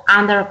depot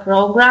under a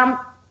program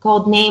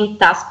codenamed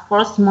Task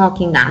Force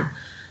Smoking Gun.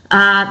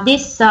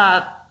 This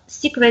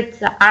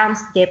secret arms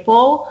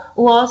depot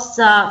was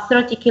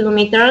 30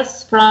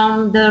 kilometers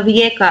from the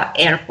Rijeka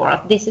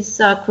airport. This is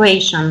a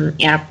Croatian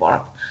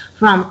airport.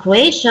 From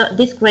Croatia,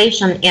 this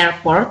Croatian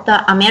airport,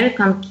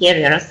 American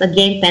carriers,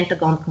 again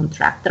Pentagon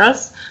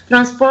contractors,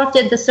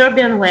 transported the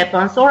Serbian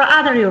weapons or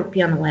other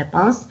European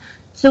weapons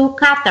to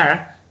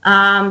Qatar.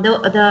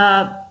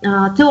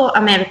 The two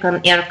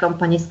American air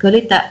companies,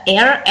 Kalita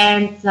Air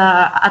and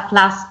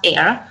Atlas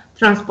Air,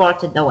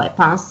 transported the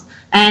weapons.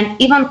 And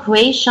even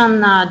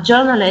Croatian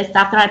journalists,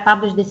 after I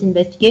published this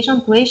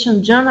investigation,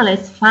 Croatian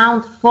journalists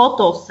found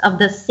photos of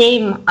the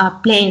same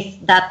planes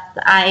that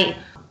I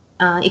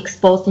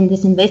exposed in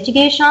this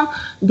investigation.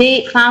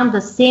 They found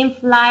the same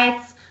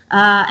flights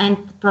and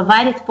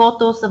provided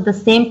photos of the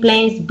same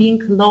planes being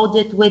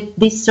loaded with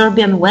these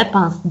Serbian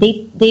weapons.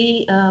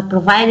 They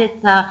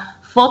provided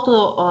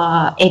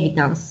photo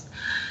evidence.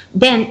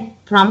 Then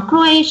from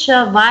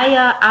Croatia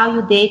via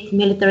Al-Udeid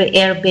military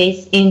air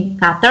base in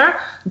Qatar,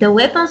 the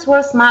weapons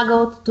were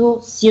smuggled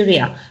to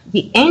Syria.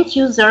 The end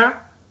user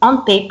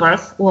on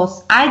papers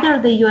was either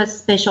the U.S.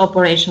 Special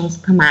Operations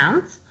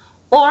Command,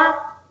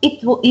 or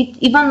it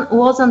even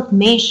wasn't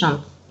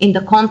mentioned in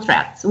the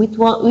contracts, which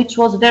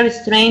was very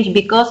strange,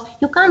 because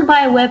you can't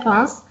buy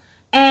weapons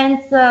and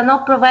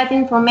not provide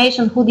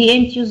information who the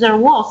end user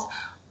was.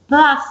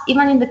 Plus,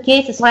 even in the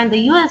cases when the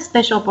U.S.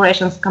 Special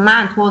Operations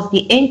Command was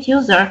the end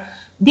user,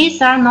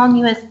 these are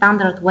non-U.S.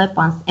 standard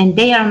weapons, and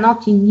they are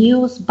not in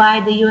use by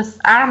the U.S.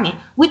 Army,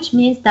 which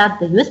means that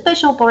the U.S.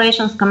 Special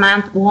Operations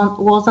Command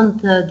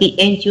wasn't the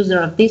end user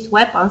of these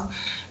weapons.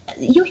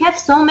 You have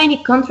so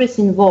many countries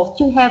involved.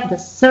 You have the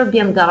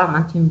Serbian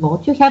government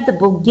involved. You have the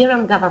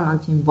Bulgarian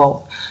government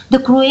involved. The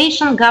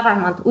Croatian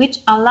government, which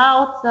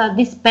allowed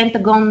this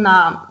Pentagon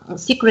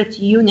secret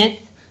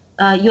unit,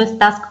 U.S.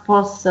 Task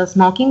Force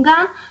Smoking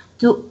Gun,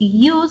 to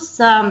use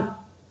a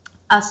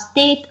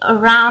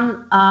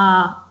state-run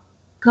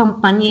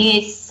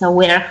company's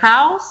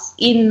warehouse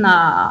in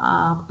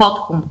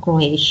Pothum,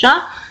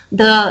 Croatia.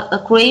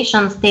 The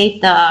Croatian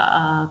state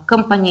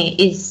company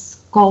is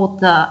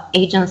called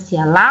Agency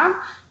Alarm.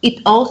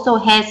 It also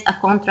has a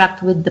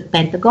contract with the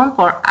Pentagon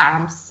for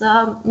arms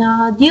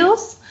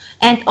deals.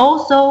 And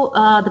also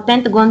the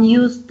Pentagon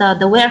used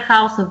the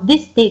warehouse of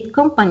this state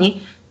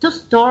company to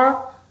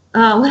store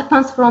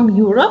weapons from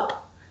Europe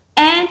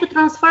and to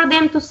transfer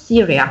them to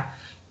Syria.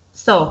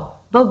 So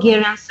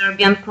Bulgarian,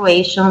 Serbian,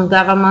 Croatian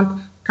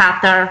government,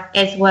 Qatar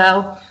as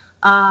well,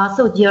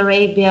 Saudi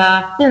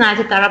Arabia, the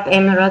United Arab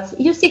Emirates.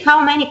 You see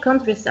how many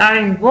countries are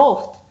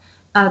involved.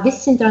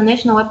 This is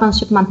International Weapons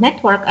Shipment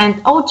Network,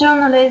 and all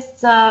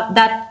journalists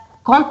that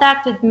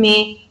contacted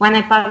me when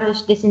I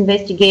published this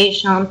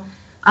investigation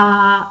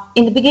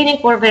in the beginning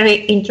were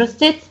very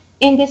interested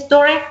in this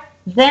story.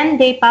 Then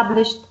they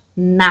published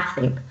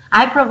nothing.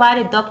 I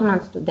provided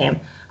documents to them.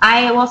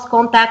 I was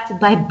contacted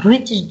by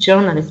British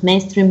journalists,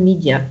 mainstream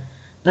media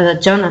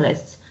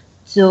journalists,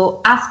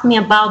 to ask me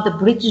about the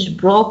British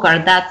broker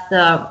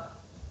that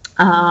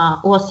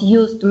was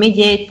used to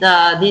mediate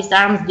these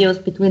arms deals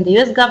between the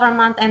US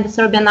government and the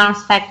Serbian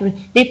arms factory.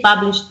 They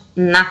published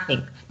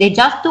nothing. They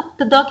just took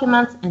the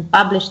documents and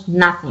published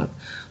nothing,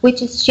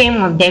 which is shame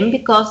on them,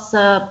 because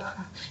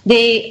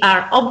they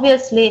are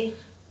obviously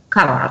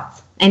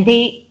cowards, and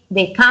they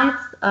can't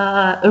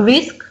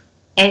risk,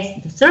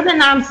 as the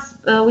Serbian arms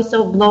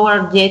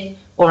whistleblower did,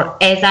 or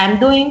as I'm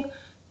doing,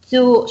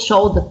 to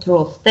show the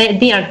truth.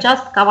 They are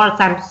just cowards.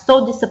 I'm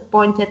so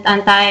disappointed,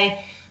 and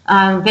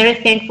I'm very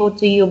thankful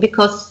to you,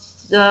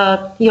 because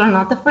you're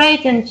not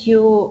afraid, and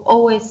you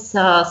always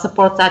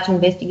support such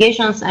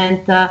investigations,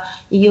 and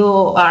you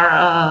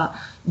are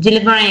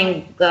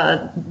delivering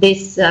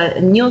this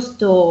news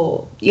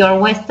to your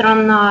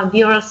Western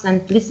viewers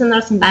and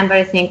listeners, and I'm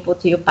very thankful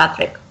to you,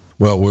 Patrick.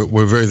 Well,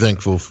 we're very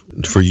thankful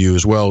for you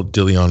as well,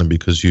 Dilyana,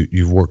 because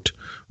you've worked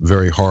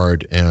very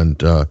hard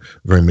and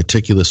very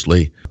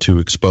meticulously to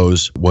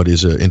expose what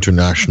is an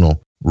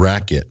international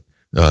racket.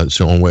 It's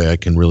the only way I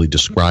can really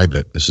describe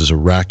it. This is a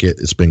racket.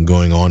 It's been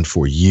going on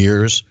for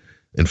years.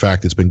 In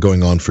fact, it's been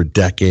going on for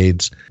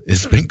decades.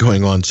 It's been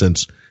going on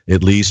since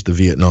at least the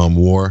Vietnam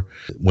War,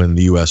 when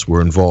the U.S.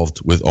 were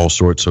involved with all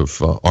sorts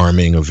of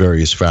arming of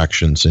various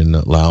factions in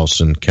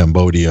Laos and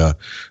Cambodia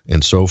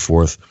and so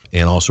forth,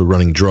 and also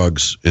running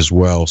drugs as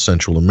well.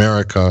 Central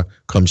America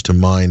comes to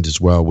mind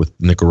as well, with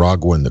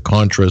Nicaragua and the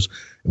Contras.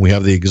 And we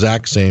have the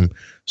exact same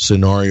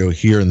scenario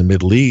here in the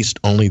Middle East,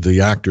 only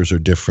the actors are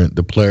different,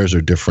 the players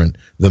are different,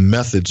 the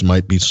methods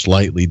might be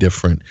slightly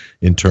different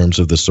in terms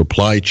of the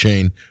supply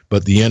chain,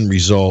 but the end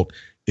result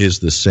is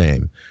the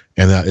same,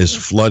 and that is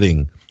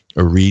flooding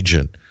a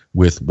region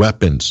with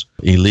weapons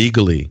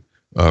illegally,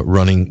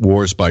 running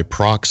wars by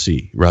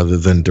proxy rather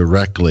than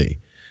directly,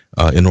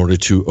 in order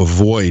to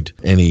avoid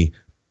any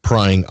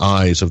prying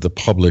eyes of the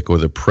public or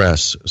the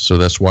press. So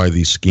that's why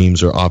these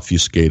schemes are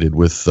obfuscated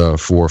with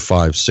 4,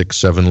 5, 6,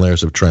 7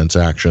 layers of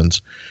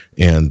transactions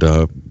and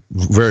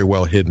very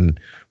well hidden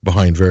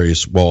behind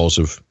various walls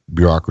of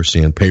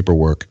bureaucracy and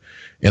paperwork.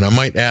 And I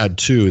might add,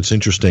 too, it's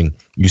interesting,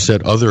 you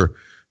said other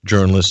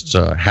journalists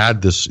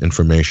had this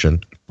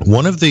information.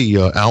 One of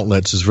the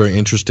outlets is very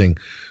interesting,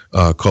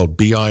 called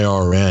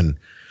BIRN,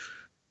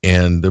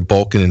 and the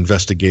Balkan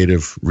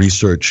Investigative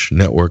Research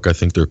Network, I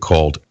think they're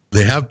called.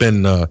 They have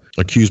been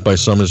accused by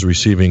some as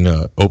receiving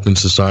Open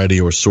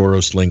Society or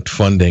Soros-linked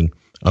funding.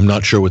 I'm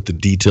not sure what the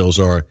details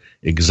are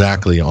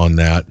exactly on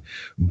that,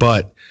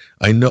 but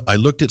I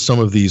looked at some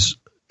of these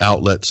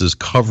outlets'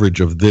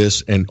 coverage of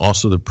this and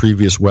also the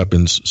previous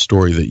weapons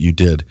story that you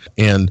did,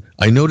 and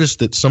I noticed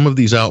that some of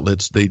these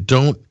outlets they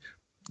don't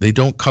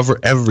cover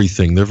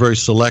everything. They're very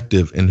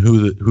selective in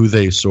who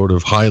they sort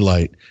of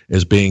highlight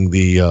as being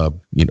the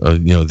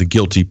the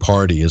guilty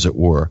party, as it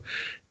were,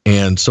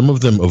 and some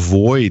of them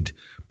avoid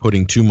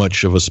putting too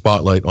much of a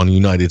spotlight on the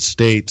United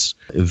States,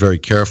 very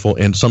careful,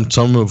 and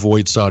some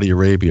avoid Saudi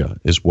Arabia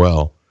as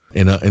well.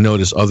 And I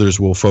notice others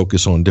will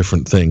focus on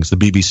different things. The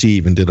BBC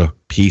even did a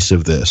piece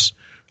of this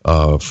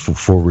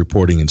for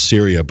reporting in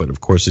Syria, but of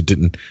course it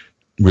didn't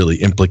really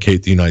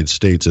implicate the United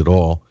States at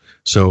all.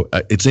 So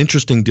it's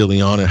interesting,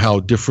 Dilyana, how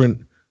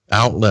different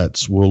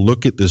outlets will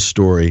look at this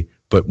story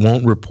but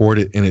won't report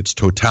it in its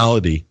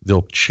totality.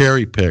 They'll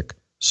cherry pick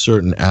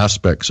certain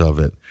aspects of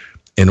it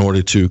in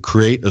order to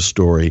create a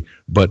story,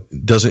 but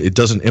it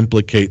doesn't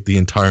implicate the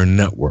entire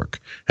network.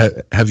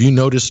 Have you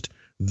noticed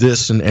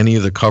this in any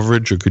of the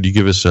coverage, or could you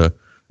give us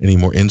any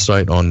more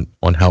insight on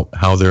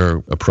how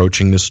they're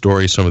approaching this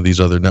story, some of these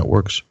other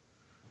networks?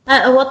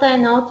 What I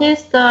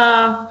noticed,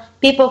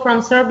 people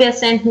from Serbia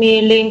sent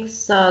me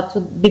links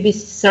to BBC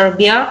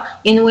Serbia,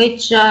 in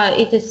which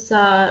it is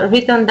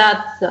written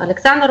that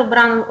Aleksandar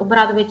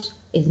Obradović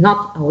is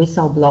not a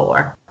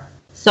whistleblower.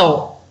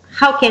 So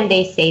how can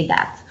they say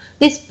that?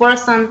 This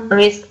person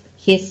risked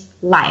his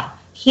life.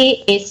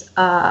 He has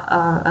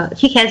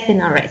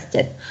been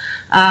arrested.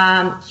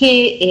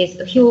 He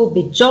will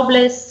be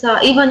jobless.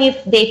 Even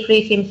if they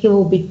free him, he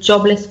will be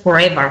jobless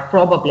forever,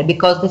 probably,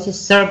 because this is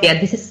Serbia.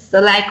 This is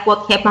like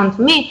what happened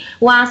to me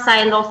once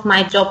I lost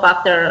my job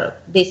after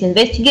this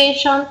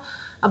investigation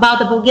about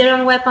the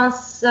Bulgarian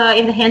weapons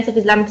in the hands of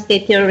Islamic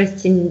State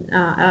terrorists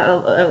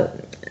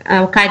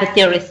Al-Qaeda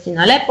terrorists in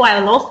Aleppo. I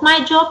lost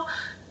my job.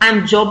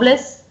 I'm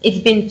jobless. It's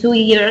been 2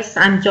 years.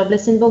 I'm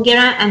jobless in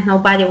Bulgaria, and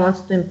nobody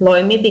wants to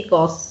employ me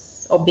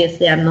because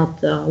obviously I'm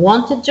not a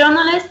wanted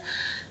journalist.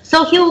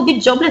 So he will be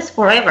jobless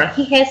forever.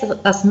 He has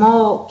a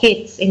small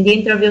kid. In the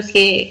interviews,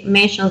 he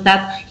mentions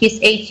that his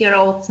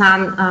 8-year-old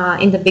son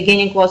in the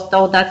beginning was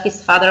told that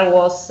his father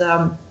was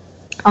on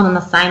an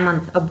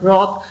assignment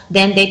abroad.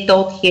 Then they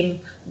told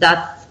him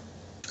that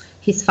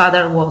his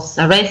father was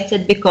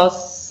arrested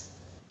because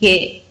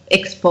he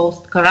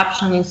exposed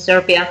corruption in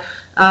Serbia.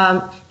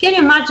 Can you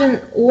imagine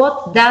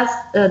what does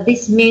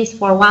this means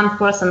for one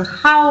person?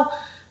 How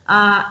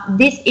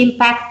this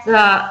impacts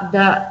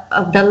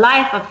the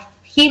life of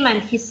him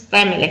and his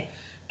family?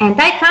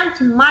 And I can't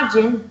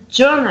imagine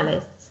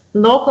journalists,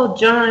 local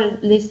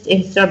journalists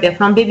in Serbia,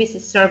 from BBC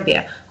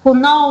Serbia, who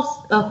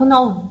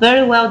know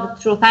very well the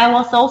truth. I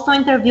was also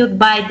interviewed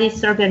by these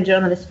Serbian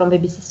journalists from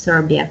BBC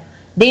Serbia.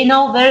 They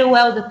know very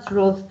well the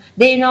truth.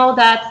 They know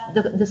that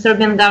the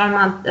Serbian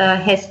government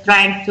has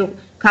trying to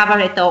cover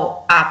it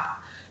all up.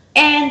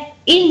 And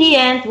in the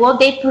end, what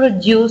they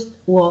produced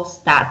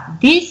was that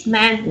this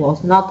man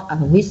was not a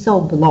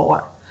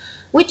whistleblower,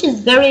 which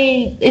is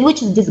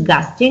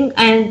disgusting,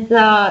 and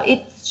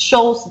it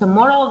shows the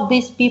moral of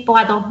these people.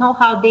 I don't know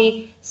how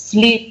they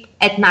sleep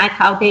at night,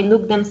 how they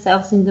look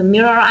themselves in the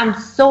mirror. I'm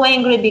so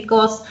angry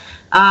because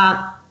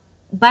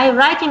by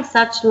writing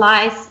such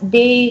lies,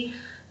 they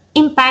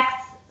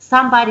impact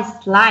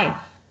somebody's life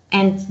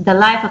and the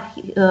life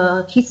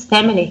of his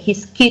family,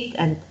 his kid,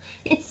 and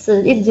it's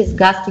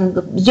disgusting.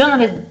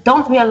 Journalists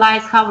don't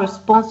realize how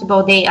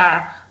responsible they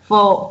are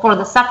for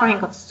the suffering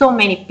of so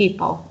many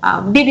people.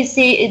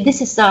 BBC,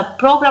 this is a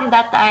program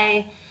that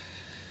I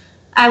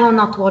will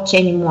not watch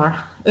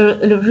anymore.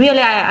 Really,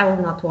 I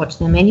will not watch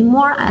them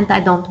anymore, and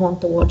I don't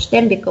want to watch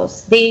them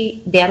because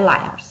they're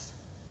liars.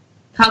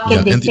 How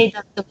can they say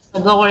that the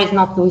whistleblower is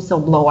not the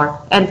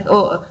whistleblower? And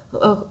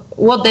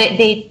what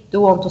they do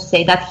want to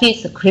say, that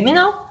he's a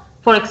criminal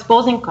for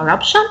exposing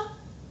corruption?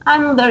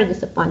 I'm very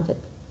disappointed.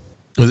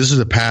 Well, this is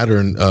a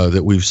pattern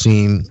that we've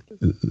seen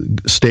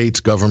states,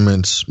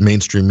 governments,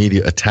 mainstream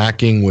media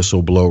attacking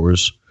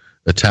whistleblowers,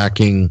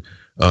 attacking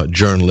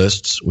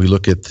journalists. We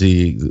look at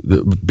the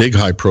big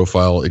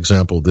high-profile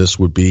example. This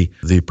would be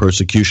the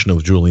persecution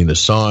of Julian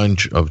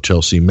Assange, of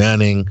Chelsea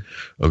Manning,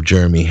 of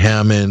Jeremy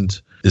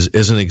Hammond,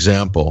 is an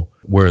example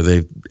where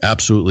they've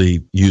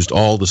absolutely used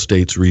all the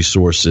state's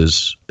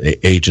resources,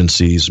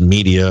 agencies,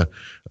 media,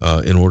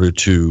 in order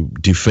to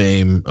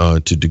defame,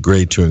 to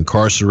degrade, to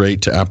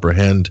incarcerate, to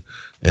apprehend,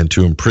 and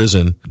to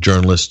imprison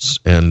journalists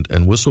and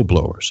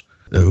whistleblowers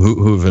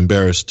who have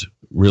embarrassed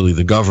really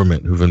the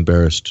government, who've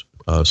embarrassed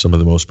some of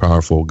the most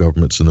powerful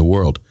governments in the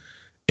world.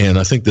 And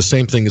I think the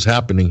same thing is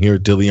happening here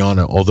at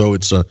Dilyana, although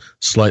it's a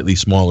slightly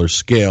smaller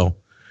scale.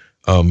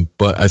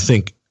 But I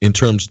think in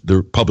terms of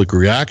the public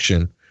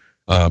reaction,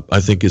 I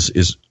think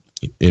is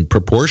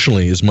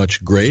proportionally is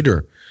much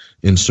greater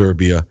in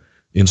Serbia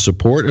in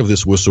support of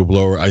this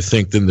whistleblower, I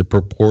think, than the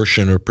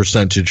proportion or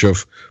percentage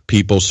of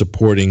people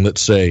supporting,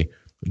 let's say,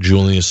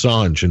 Julian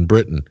Assange in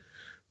Britain,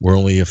 where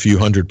only a few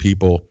hundred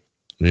people,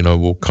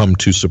 will come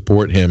to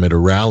support him at a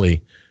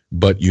rally.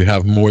 But you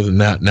have more than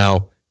that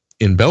now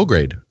in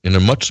Belgrade, in a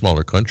much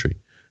smaller country.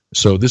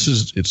 So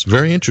it's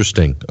very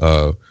interesting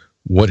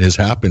what has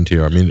happened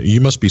here. I mean,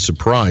 you must be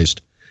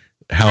surprised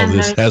how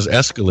this has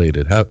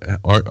escalated.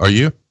 Are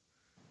you?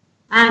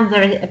 I'm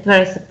very,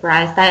 very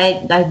surprised.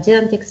 I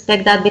didn't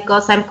expect that,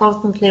 because I'm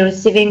constantly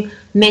receiving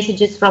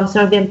messages from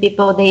Serbian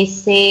people. They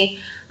say,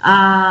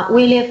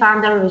 we live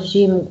under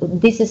regime.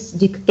 This is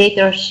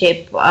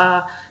dictatorship.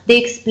 They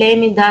explain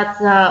me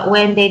that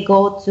when they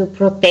go to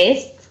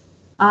protest,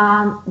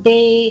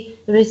 they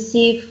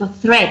receive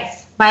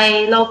threats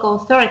by local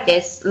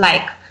authorities,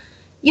 like,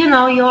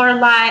 your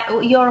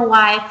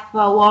wife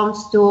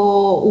wants to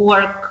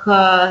work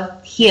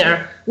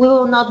here. We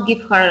will not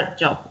give her a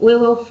job. We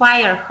will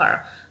fire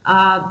her.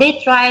 They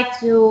try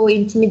to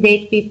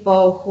intimidate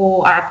people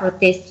who are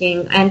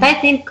protesting, and I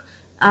think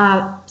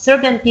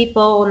Serbian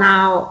people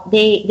now,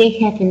 they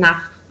have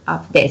enough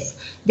of this.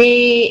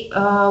 They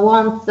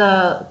want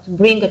to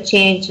bring a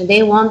change.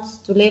 They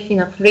want to live in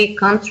a free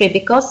country,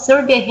 because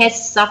Serbia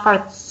has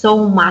suffered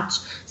so much.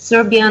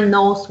 Serbia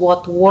knows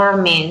what war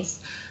means.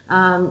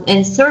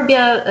 And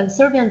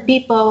Serbian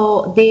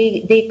people,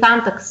 they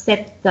can't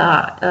accept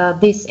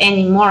this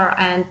anymore.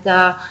 And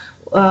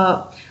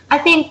I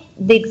think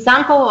the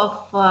example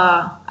of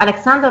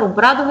Aleksandar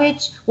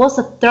Obradović was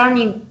a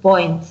turning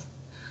point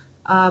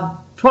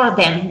for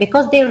them,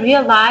 because they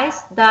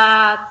realized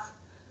that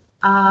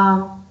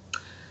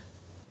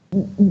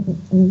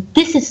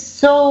this is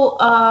so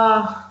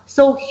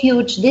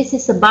huge. This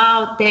is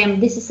about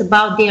them. This is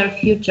about their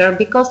future,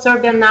 because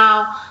Serbia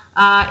now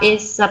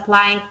is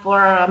applying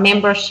for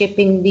membership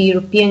in the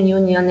European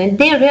Union, and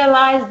they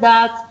realize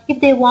that if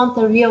they want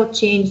a real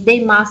change,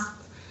 they must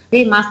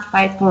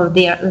fight for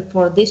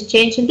this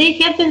change, and they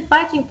have been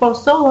fighting for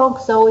so long.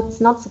 So it's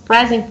not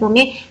surprising for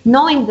me,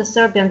 knowing the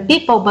Serbian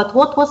people. But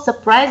what was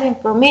surprising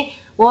for me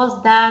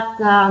was that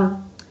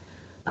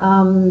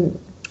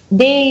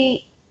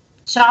they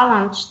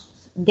challenged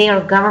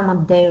their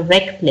government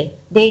directly.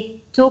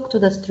 They took to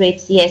the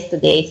streets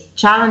yesterday,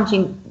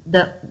 challenging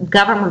the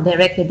government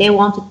directly. They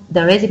wanted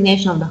the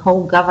resignation of the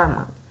whole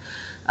government.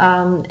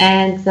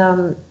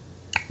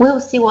 We'll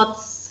see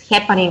what's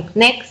happening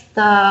next.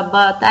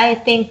 But I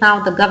think now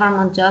the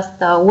government just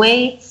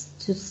waits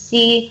to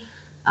see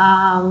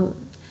how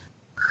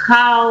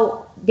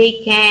they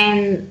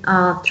can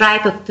try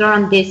to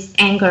turn this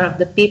anger of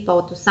the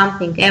people to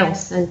something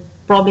else. And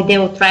probably they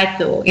will try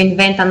to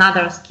invent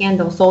another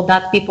scandal so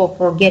that people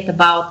forget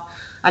about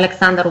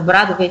Aleksandar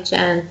Obradović,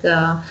 and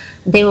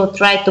they will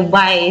try to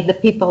buy the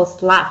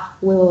people's love.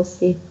 We will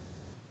see.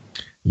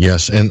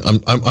 Yes, and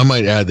I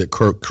might add that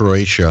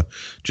Croatia,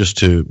 just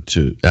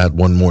to add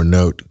one more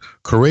note,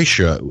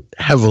 Croatia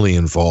heavily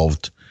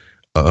involved,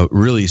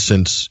 really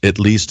since, at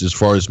least as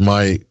far as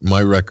my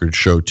records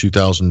show,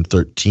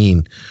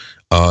 2013,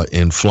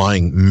 in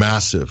flying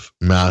massive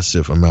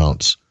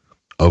amounts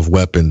of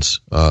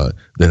weapons that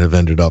have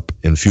ended up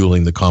in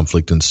fueling the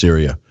conflict in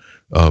Syria.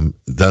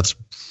 That's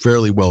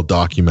fairly well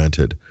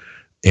documented,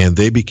 and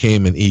they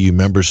became an EU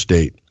member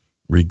state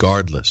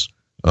regardless.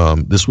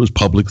 This was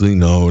publicly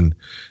known,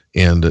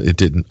 and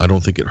I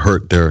don't think it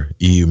hurt their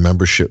EU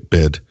membership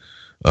bid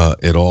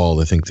at all.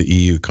 I think the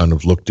EU kind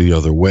of looked the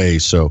other way.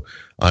 So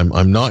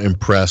I'm not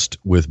impressed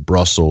with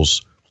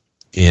Brussels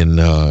in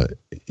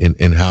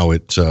how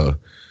it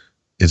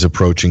is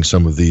approaching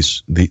some of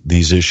these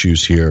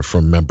issues here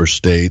from member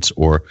states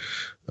or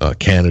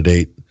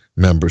candidate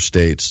member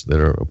states that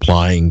are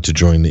applying to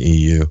join the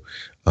EU.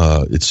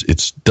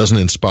 It doesn't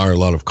inspire a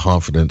lot of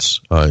confidence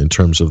in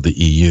terms of the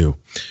EU.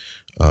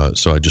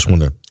 So I just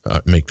want to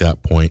make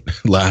that point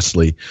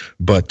lastly.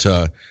 But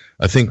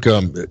I think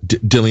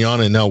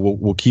Dilyana, now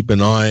we'll keep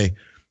an eye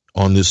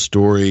on this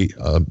story.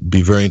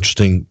 Be very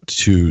interesting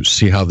to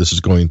see how this is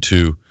going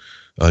to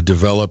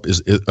develop.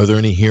 Are there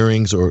any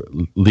hearings or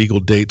legal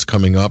dates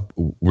coming up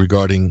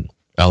regarding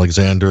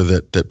Alexander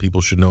that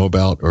people should know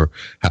about, or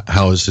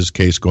how is his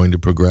case going to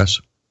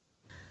progress?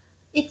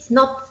 It's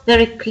not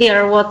very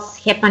clear what's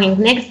happening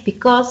next,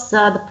 because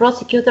the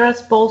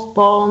prosecutors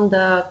postponed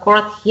the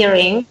court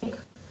hearing,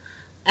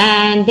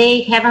 and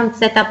they haven't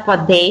set up a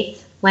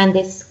date when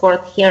this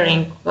court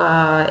hearing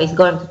is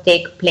going to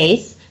take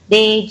place.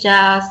 They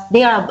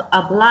are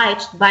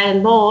obliged by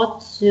law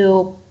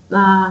to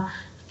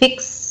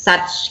fix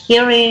such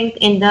hearing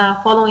in the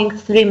following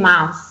 3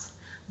 months,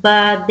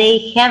 but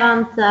they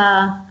haven't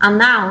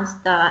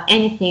announced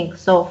anything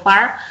so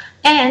far.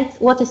 And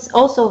what is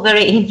also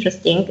very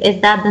interesting is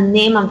that the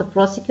name of the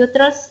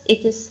prosecutors,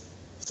 it is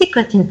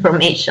secret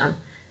information.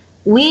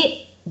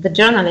 We, the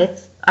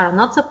journalists, are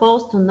not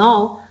supposed to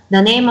know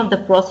the name of the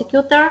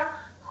prosecutor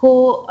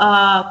who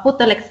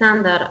put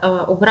Alexander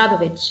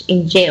Obradovic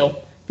in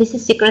jail. This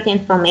is secret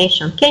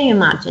information. Can you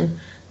imagine?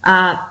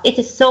 It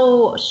is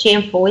so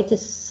shameful.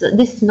 This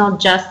is not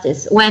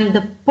justice. When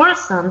the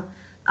person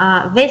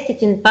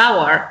vested in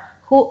power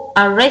who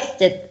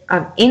arrested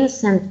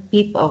innocent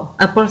people,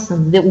 a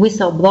person, the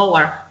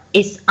whistleblower,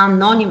 is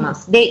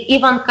anonymous. They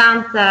even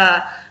can't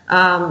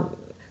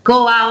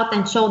go out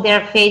and show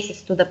their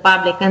faces to the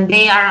public, and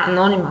they are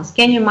anonymous.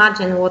 Can you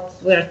imagine what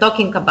we're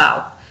talking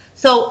about?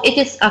 So it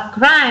is a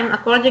crime,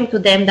 according to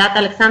them, that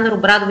Alexander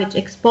Obradovic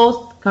exposed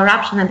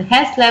corruption at the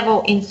highest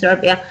level in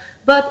Serbia.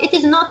 But it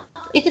is not.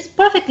 It is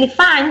perfectly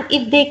fine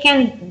if they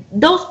can.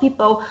 Those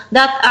people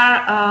that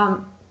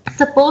are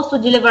supposed to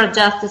deliver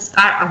justice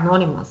are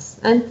anonymous,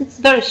 and it's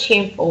very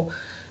shameful.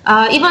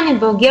 Even in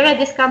Bulgaria,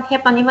 this can't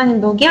happen. Even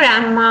in Bulgaria,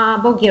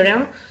 I'm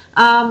Bulgarian.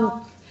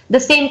 The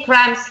same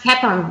crimes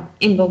happen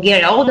in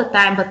Bulgaria all the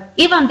time, but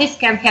even this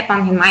can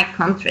happen in my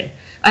country.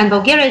 And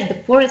Bulgaria is the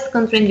poorest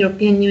country in the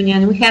European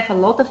Union. We have a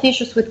lot of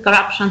issues with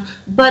corruption,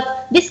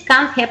 but this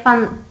can't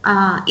happen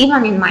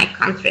even in my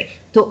country.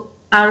 To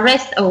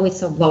arrest a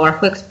whistleblower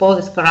who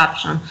exposes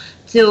corruption,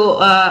 to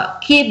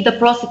keep the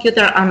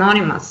prosecutor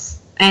anonymous,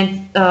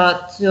 and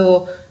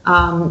to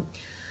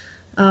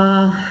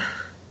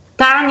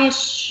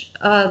tarnish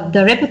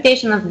the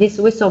reputation of this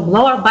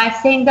whistleblower by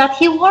saying that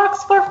he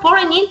works for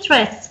foreign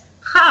interests.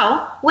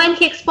 How? When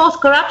he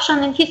exposed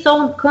corruption in his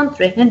own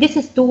country, and this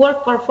is to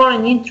work for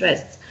foreign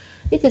interests.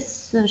 It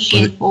is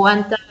shameful,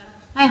 and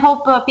I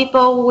hope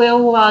people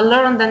will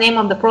learn the name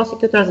of the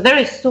prosecutors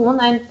very soon,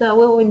 and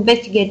will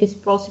investigate this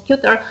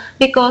prosecutor,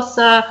 because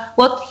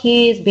what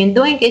he's been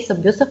doing is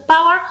abuse of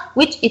power,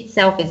 which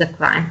itself is a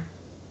crime.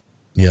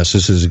 Yes,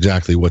 this is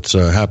exactly what's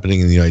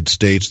happening in the United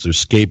States. They're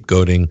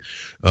scapegoating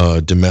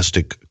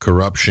domestic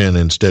corruption,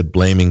 instead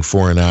blaming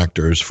foreign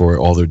actors for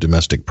all their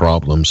domestic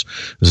problems.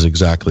 This is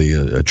exactly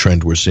a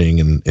trend we're seeing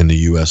in the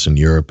U.S. and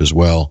Europe as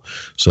well.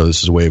 So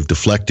this is a way of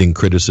deflecting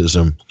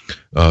criticism.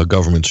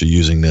 Governments are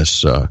using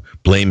this,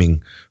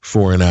 blaming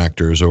foreign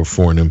actors or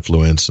foreign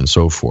influence and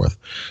so forth.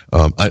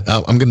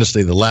 I'm going to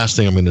say the last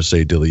thing I'm going to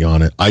say,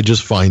 Dilyana. I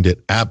just find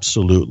it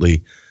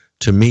absolutely,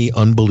 to me,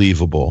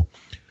 unbelievable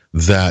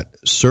that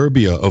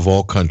Serbia, of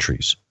all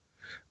countries,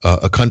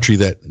 a country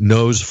that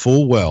knows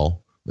full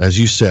well, as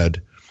you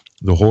said,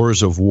 the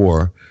horrors of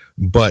war,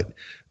 but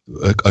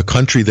a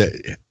country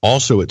that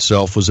also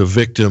itself was a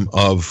victim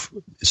of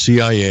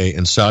CIA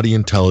and Saudi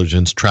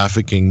intelligence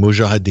trafficking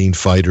mujahideen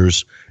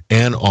fighters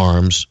and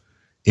arms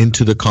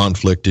into the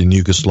conflict in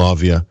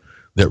Yugoslavia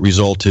that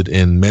resulted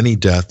in many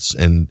deaths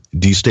and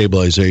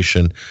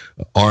destabilization,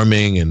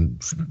 arming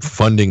and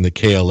funding the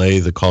KLA,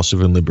 the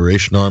Kosovan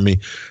Liberation Army.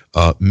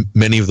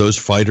 Many of those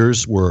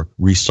fighters were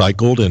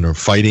recycled and are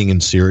fighting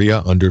in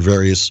Syria under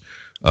various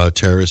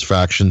terrorist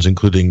factions,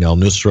 including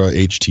al-Nusra,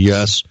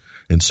 HTS,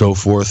 and so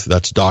forth.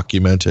 That's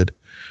documented,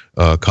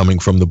 coming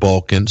from the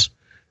Balkans.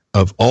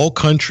 Of all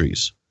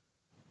countries,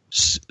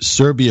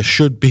 Serbia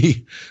should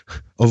be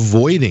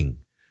avoiding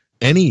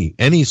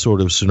any sort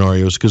of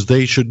scenarios, because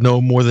they should know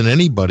more than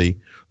anybody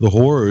the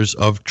horrors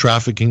of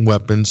trafficking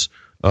weapons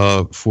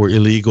for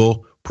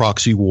illegal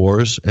proxy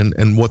wars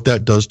and what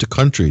that does to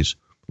countries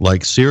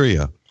like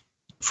Syria,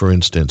 for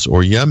instance,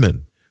 or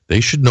Yemen.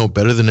 They should know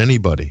better than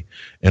anybody.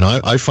 And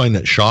I find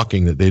that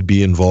shocking that they'd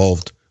be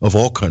involved, of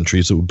all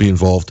countries, that would be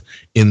involved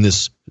in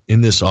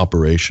this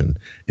operation.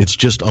 It's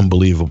just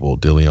unbelievable,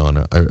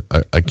 Dilyana.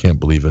 I can't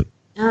believe it.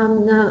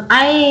 No,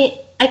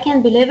 I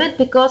can't believe it,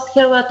 because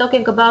here we're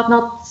talking about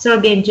not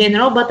Serbia in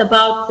general, but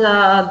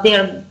about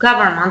their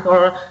government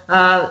or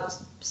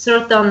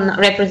certain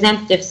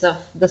representatives of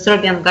the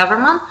Serbian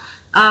government.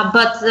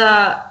 But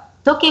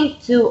talking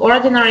to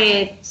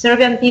ordinary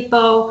Serbian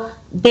people,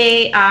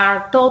 they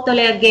are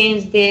totally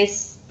against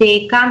this.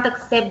 They can't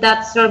accept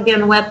that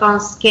Serbian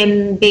weapons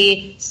can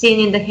be seen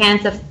in the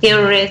hands of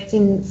terrorists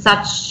in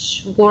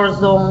such war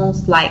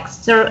zones like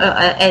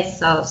as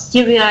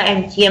Syria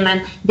and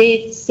Yemen.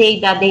 They say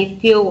that they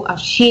feel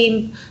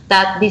ashamed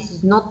that this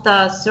is not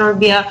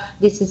Serbia,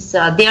 this is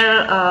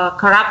their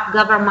corrupt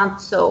government.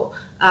 So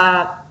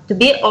to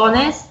be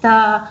honest,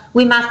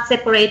 we must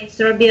separate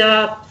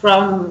Serbia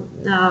from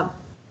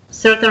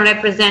certain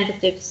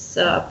representatives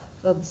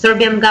of the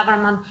Serbian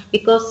government,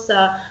 because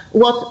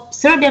what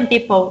Serbian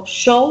people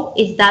show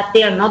is that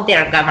they are not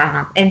their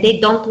government, and they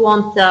don't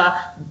want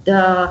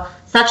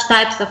such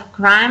types of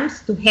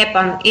crimes to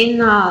happen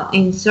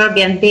in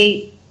Serbia. And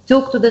they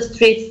took to the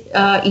streets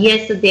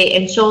yesterday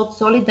and showed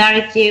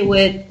solidarity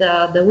with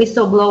the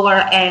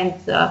whistleblower, and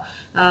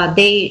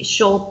they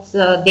showed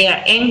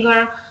their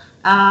anger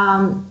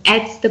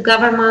at the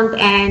government,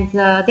 and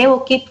they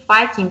will keep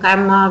fighting.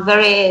 I'm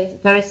very,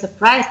 very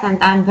surprised,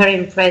 and I'm very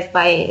impressed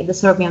by the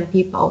Serbian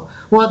people.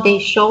 What they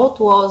showed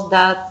was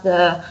that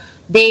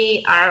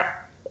they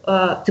are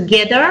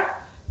together,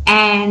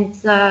 and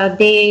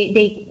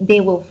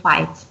they will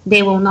fight.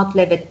 They will not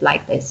leave it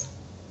like this.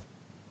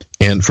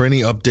 And for any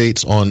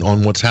updates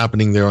on what's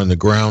happening there on the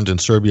ground in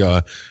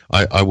Serbia,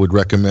 I would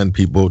recommend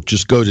people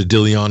just go to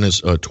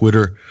Dilyana's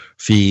Twitter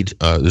feed.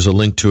 There's a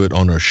link to it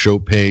on our show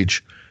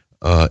page.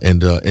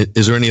 And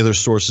is there any other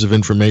sources of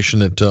information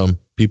that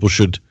people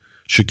should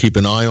keep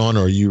an eye on,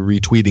 or are you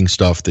retweeting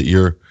stuff that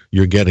you're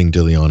getting,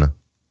 Dilyana?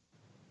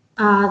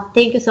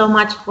 Thank you so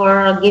much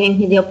for giving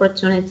me the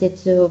opportunity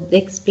to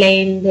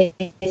explain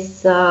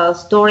this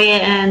story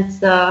and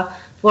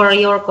for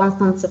your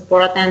constant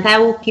support. And I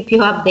will keep you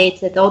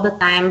updated all the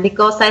time,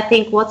 because I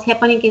think what's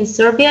happening in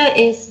Serbia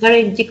is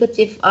very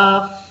indicative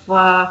of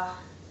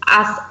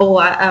us,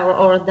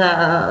 or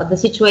the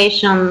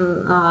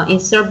situation in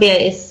Serbia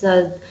is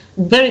a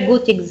very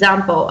good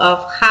example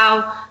of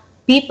how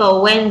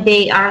people, when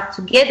they are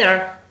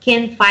together,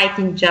 can fight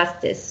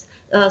injustice.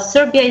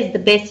 Serbia is the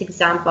best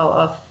example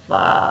of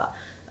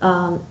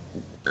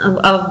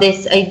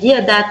this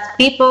idea that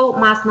people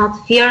must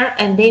not fear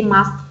and they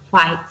must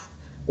fight.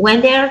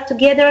 When they are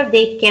together,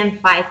 they can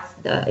fight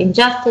the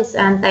injustice,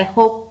 and I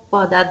hope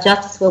that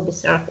justice will be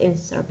served in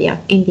Serbia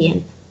in the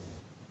end.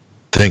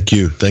 Thank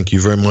you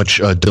very much,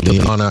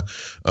 Dilyana.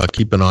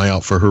 Keep an eye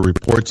out for her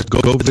reports.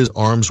 Go visit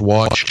Arms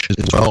Watch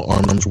as well,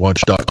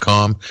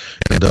 armswatch.com,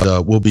 and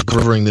we'll be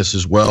covering this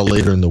as well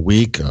later in the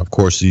week. Of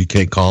course, the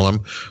UK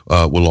column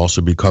will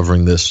also be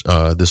covering this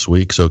this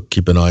week, so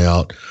keep an eye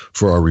out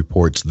for our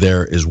reports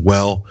there as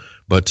well.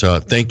 But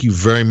thank you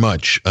very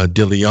much,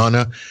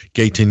 Dilyana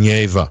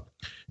Gaytandzhieva.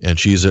 And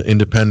she's an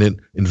independent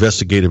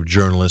investigative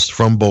journalist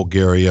from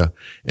Bulgaria,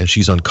 and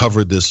she's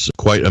uncovered this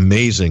quite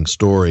amazing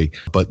story.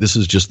 But this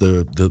is just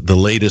the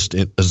latest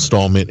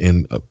installment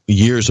in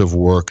years of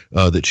work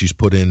that she's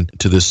put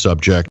into this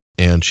subject,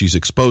 and she's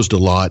exposed a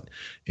lot,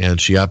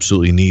 and she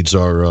absolutely needs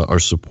our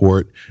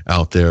support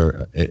out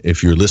there.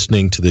 If you're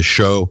listening to this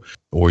show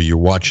or you're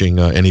watching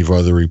any of our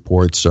other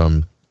reports,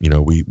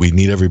 we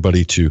need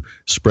everybody to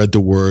spread the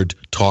word,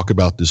 talk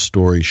about this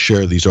story,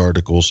 share these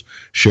articles,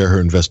 share her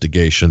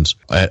investigations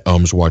at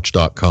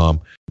armswatch.com.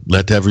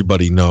 Let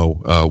everybody know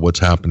what's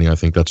happening. I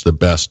think that's the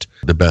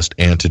best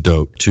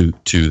antidote to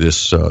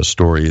this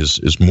story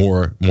is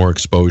more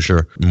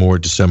exposure, more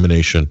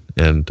dissemination,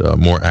 and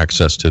more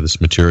access to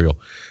this material.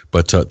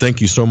 But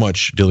thank you so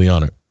much,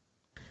 Dilyana.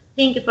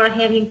 Thank you for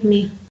having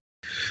me.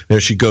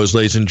 There she goes,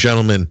 ladies and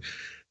gentlemen,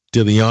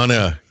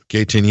 Dilyana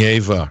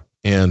Gaytandzhieva.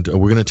 And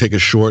we're going to take a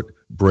short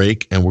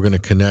break, and we're going to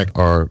connect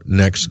our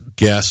next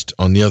guest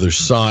on the other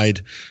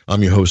side.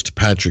 I'm your host,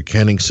 Patrick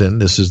Henningsen.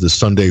 This is the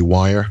Sunday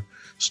Wire.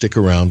 Stick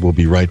around. We'll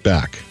be right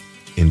back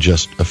in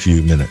just a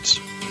few minutes.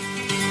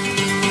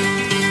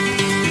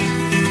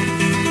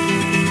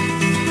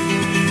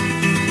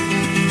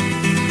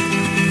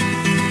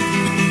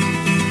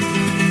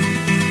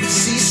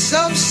 See,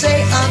 some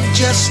say I'm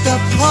just a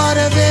part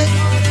of it.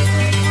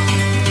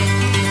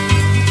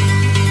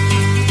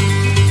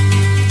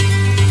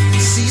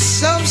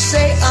 Some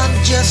say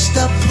I'm just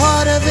a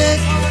part of it.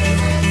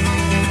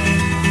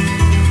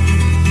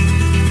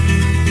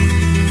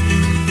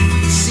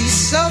 See,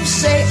 some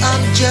say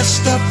I'm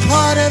just a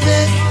part of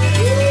it.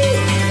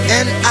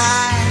 And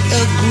I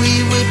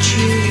agree with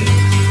you.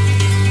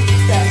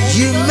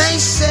 You may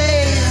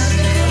say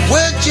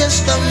we're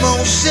just a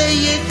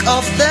mosaic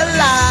of their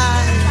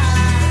lives,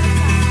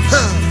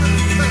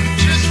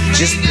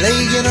 just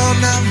playing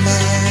on our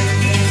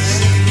minds,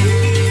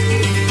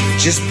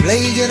 just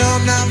playing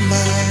on our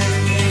minds,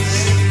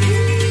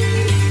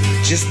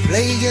 just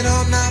playing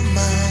on our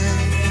minds.